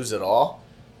lose it all.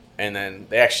 And then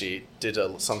they actually did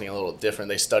something a little different.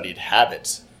 They studied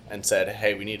habits and said,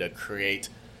 hey, we need to create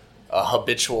a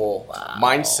habitual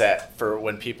mindset for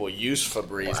when people use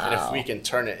Febreze. And if we can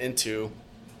turn it into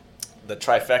the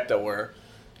trifecta where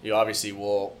you obviously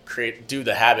will do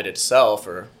the habit itself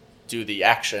or do the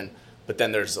action, but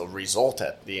then there's a result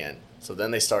at the end. So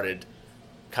then they started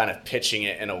kind of pitching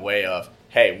it in a way of,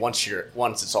 hey, once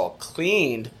it's all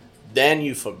cleaned, then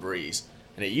you Febreze.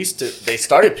 And they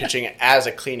started pitching it as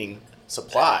a cleaning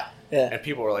supply. Yeah. And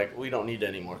people were like, we don't need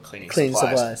any more cleaning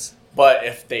supplies. But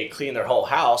if they clean their whole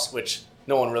house, which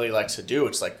no one really likes to do,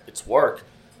 it's work.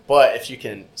 But if you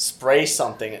can spray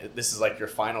something, this is like your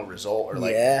final result, or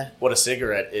like what a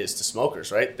cigarette is to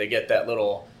smokers, right? They get that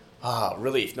little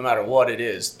relief, no matter what it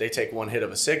is. They take one hit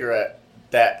of a cigarette,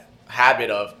 that habit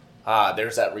of,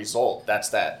 there's that result, that's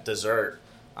that dessert.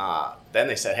 Then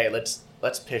they said, hey,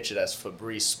 let's pitch it as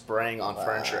Febreze spraying on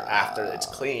furniture after it's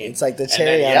clean. It's like the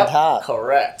cherry on top.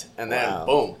 Correct. And then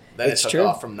boom, then it took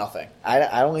off from nothing. I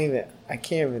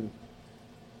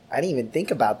didn't even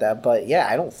think about that, but yeah,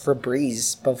 I don't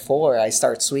Febreze before I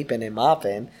start sweeping and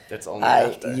mopping. It's only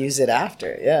after. I use it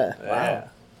after. Yeah. Wow.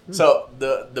 So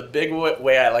the big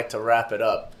way I like to wrap it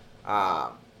up,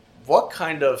 what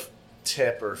kind of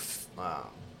tip or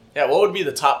what would be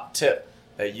the top tip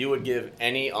that you would give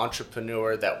any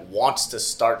entrepreneur that wants to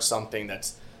start something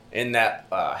that's in that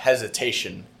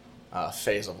hesitation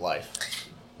phase of life?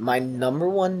 My number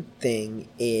one thing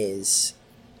is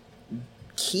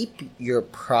keep your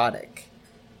product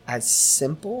as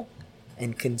simple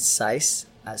and concise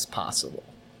as possible,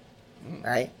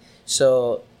 right?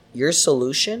 So your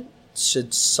solution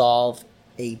should solve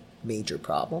a major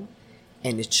problem,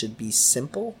 and it should be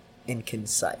simple and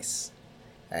concise,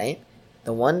 right?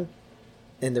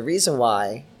 The reason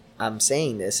why I'm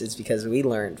saying this is because we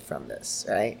learned from this,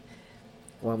 right?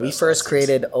 When we first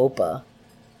created Opa,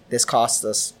 this cost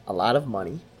us a lot of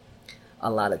money, a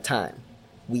lot of time.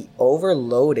 We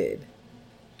overloaded.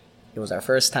 It was our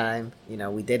first time,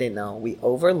 we didn't know. We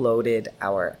overloaded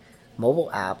our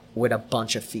mobile app with a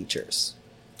bunch of features.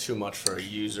 Too much for a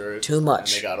user. Too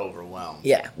much. And they got overwhelmed.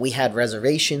 Yeah, we had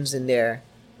reservations in there.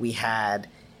 We had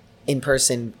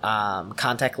in-person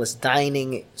contactless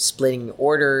dining, splitting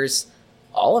orders,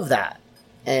 all of that,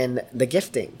 and the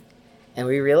gifting. And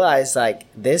we realized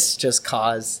this just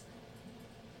caused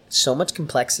so much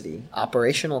complexity,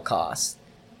 operational cost,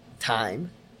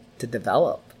 time to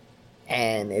develop,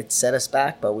 and it set us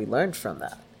back, but we learned from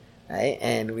that, right?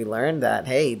 And we learned that,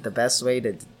 hey, the best way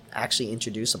to actually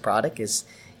introduce a product is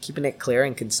keeping it clear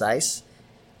and concise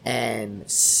and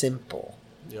simple.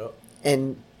 Yep.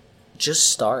 And just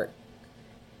start.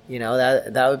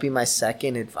 That would be my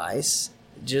second advice.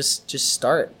 Just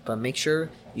start, but make sure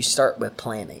you start with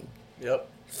planning. Yep.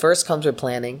 First comes with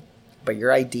planning, but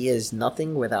your idea is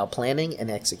nothing without planning and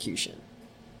execution.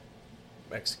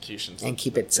 And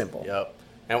keep it simple. Yep.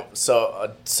 And so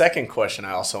a second question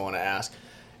I also want to ask,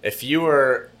 if you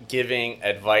were giving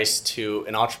advice to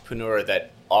an entrepreneur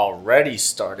that already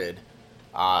started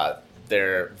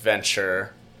their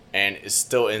venture and is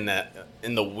still in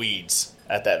the weeds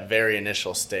at that very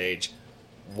initial stage,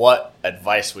 what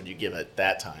advice would you give at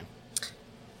that time?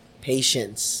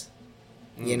 Patience.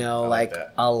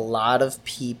 A lot of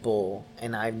people,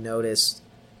 and I've noticed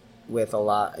with a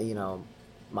lot,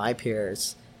 my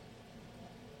peers,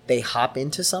 they hop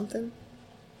into something,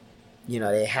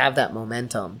 they have that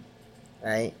momentum,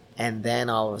 right? And then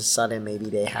all of a sudden maybe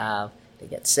they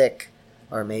get sick,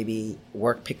 or maybe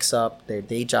work picks up, their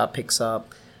day job picks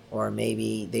up, or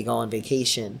maybe they go on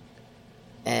vacation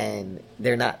and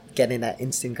they're not getting that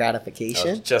instant gratification.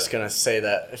 I was just going to say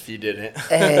that if you didn't.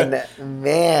 And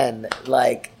man,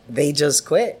 they just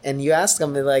quit. And you ask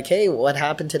them, they're like, hey, what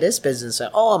happened to this business?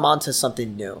 Oh, I'm on to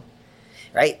something new.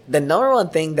 Right? The number one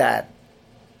thing right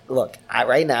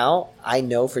now, I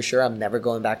know for sure I'm never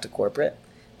going back to corporate,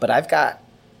 but I've got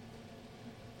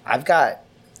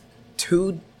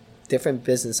 2 different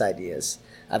business ideas.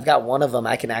 I've got one of them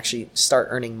I can actually start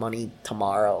earning money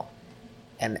tomorrow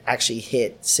and actually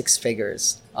hit 6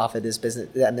 figures off of this business.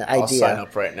 I'll sign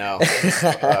up right now.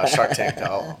 Shark Tank,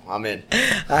 I'm in.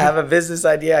 I have a business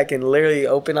idea. I can literally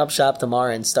open up shop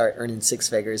tomorrow and start earning 6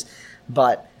 figures.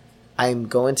 But I'm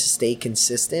going to stay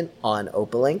consistent on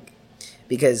OpaLink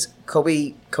because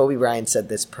Kobe Bryant said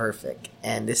this perfect.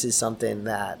 And this is something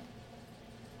that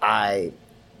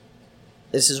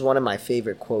this is one of my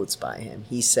favorite quotes by him.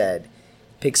 He said,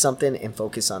 pick something and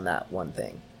focus on that one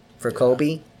thing. For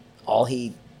Kobe, all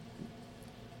he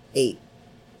ate,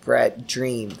 bred,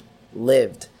 dreamed,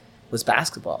 lived was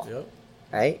basketball. Yep.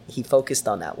 Right? He focused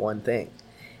on that one thing.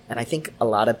 And I think a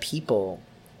lot of people,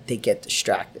 they get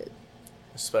distracted.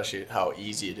 Especially how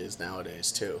easy it is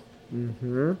nowadays, too.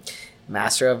 Mm-hmm.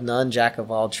 Master of none, jack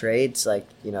of all trades. Like,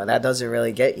 that doesn't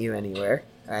really get you anywhere.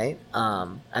 Right?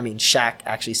 Shaq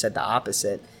actually said the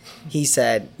opposite. He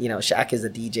said, Shaq is a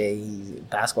DJ, he's a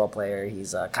basketball player,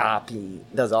 he's a cop, he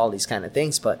does all these kind of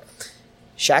things. But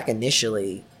Shaq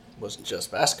initially was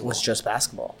just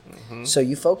basketball. Mm-hmm. So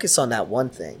you focus on that one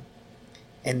thing,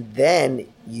 and then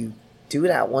you do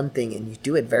that one thing and you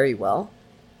do it very well.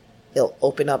 It'll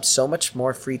open up so much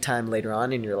more free time later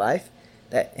on in your life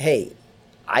that, hey,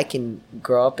 I can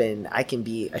grow up and I can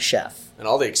be a chef. And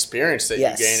all the experience that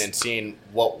you gain and seeing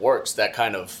what works, that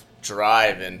kind of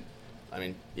drive. And,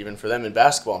 even for them in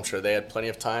basketball, I'm sure they had plenty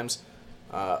of times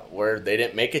where they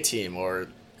didn't make a team or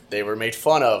they were made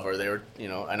fun of or they were,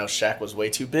 I know Shaq was way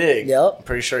too big. Yep. I'm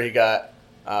pretty sure he got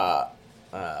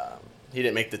he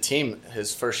didn't make the team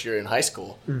his first year in high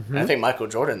school. Mm-hmm. And I think Michael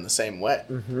Jordan the same way.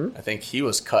 Mm-hmm. I think he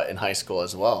was cut in high school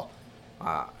as well.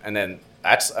 And then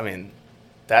that's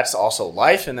also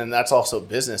life, and then that's also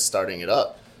business starting it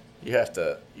up. You have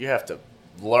to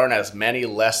learn as many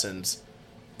lessons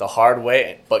the hard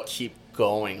way, but keep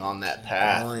going on that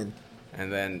path.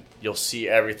 And then you'll see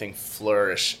everything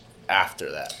flourish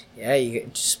after that. Yeah, you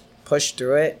just push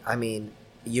through it.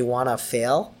 You want to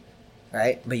fail,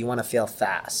 right? But you want to fail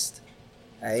fast.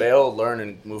 Right? Fail, learn,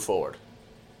 and move forward.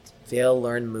 Fail,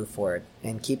 learn, move forward.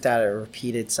 And keep that a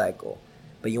repeated cycle.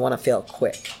 But you want to fail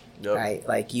quick. Yep. Right?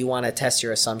 Like you want to test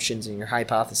your assumptions and your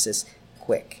hypothesis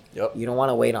quick. Yep. You don't want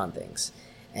to wait on things.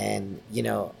 And,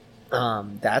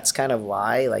 that's kind of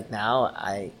why, like now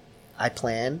I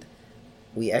planned,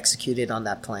 we executed on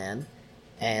that plan,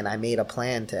 and I made a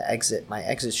plan to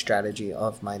exit strategy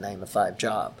of my 9-to-5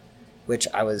 job, which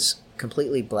I was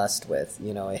completely blessed with.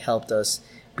 It helped us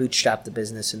bootstrap the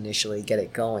business initially, get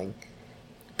it going.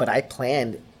 But I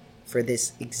planned for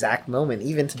this exact moment,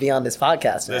 even to be on this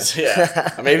podcast.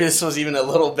 Maybe this was even a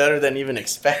little better than even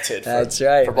expected. That's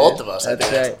right. For both of us. I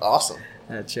think that's awesome.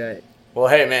 That's right. Well,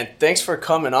 hey, man, thanks for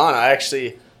coming on. I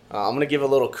actually, I'm going to give a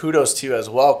little kudos to you as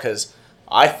well because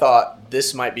I thought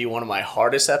this might be one of my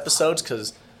hardest episodes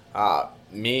because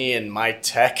me and my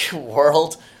tech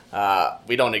world,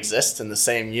 we don't exist in the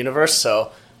same universe.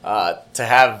 So to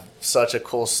have such a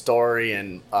cool story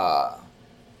and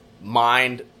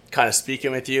mind kind of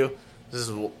speaking with you,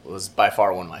 was by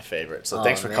far one of my favorites. So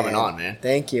thanks for coming on, man.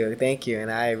 Thank you.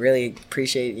 And I really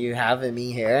appreciate you having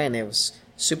me here, and it was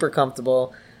super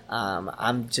comfortable.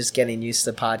 I'm just getting used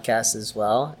to podcasts as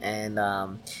well. And,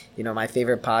 my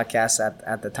favorite podcast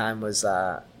at the time was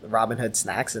Robin Hood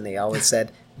Snacks, and they always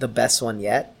said the best one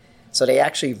yet. So they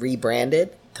actually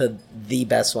rebranded to the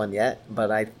best one yet.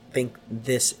 But I think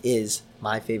this is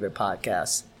my favorite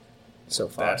podcast so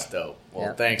far. That's dope.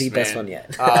 Well, thanks, the man. best one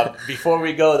yet. Before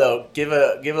we go, though, give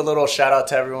a little shout out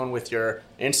to everyone with your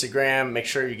Instagram. Make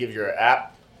sure you give your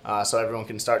app so everyone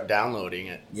can start downloading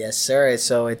it. Yes, sir.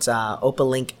 So it's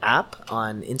OpaLink app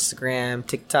on Instagram,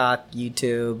 TikTok,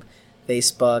 YouTube,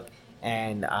 Facebook,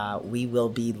 and we will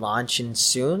be launching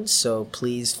soon. So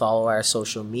please follow our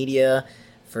social media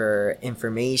for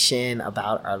information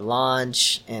about our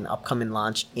launch and upcoming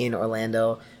launch in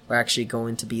Orlando. We're actually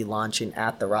going to be launching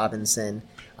at the Robinson.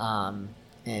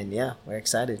 And yeah, we're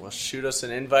excited. Well, shoot us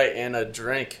an invite and a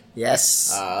drink.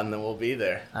 Yes. And then we'll be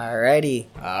there. Alrighty.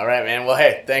 All right, man. Well,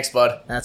 hey, thanks, bud.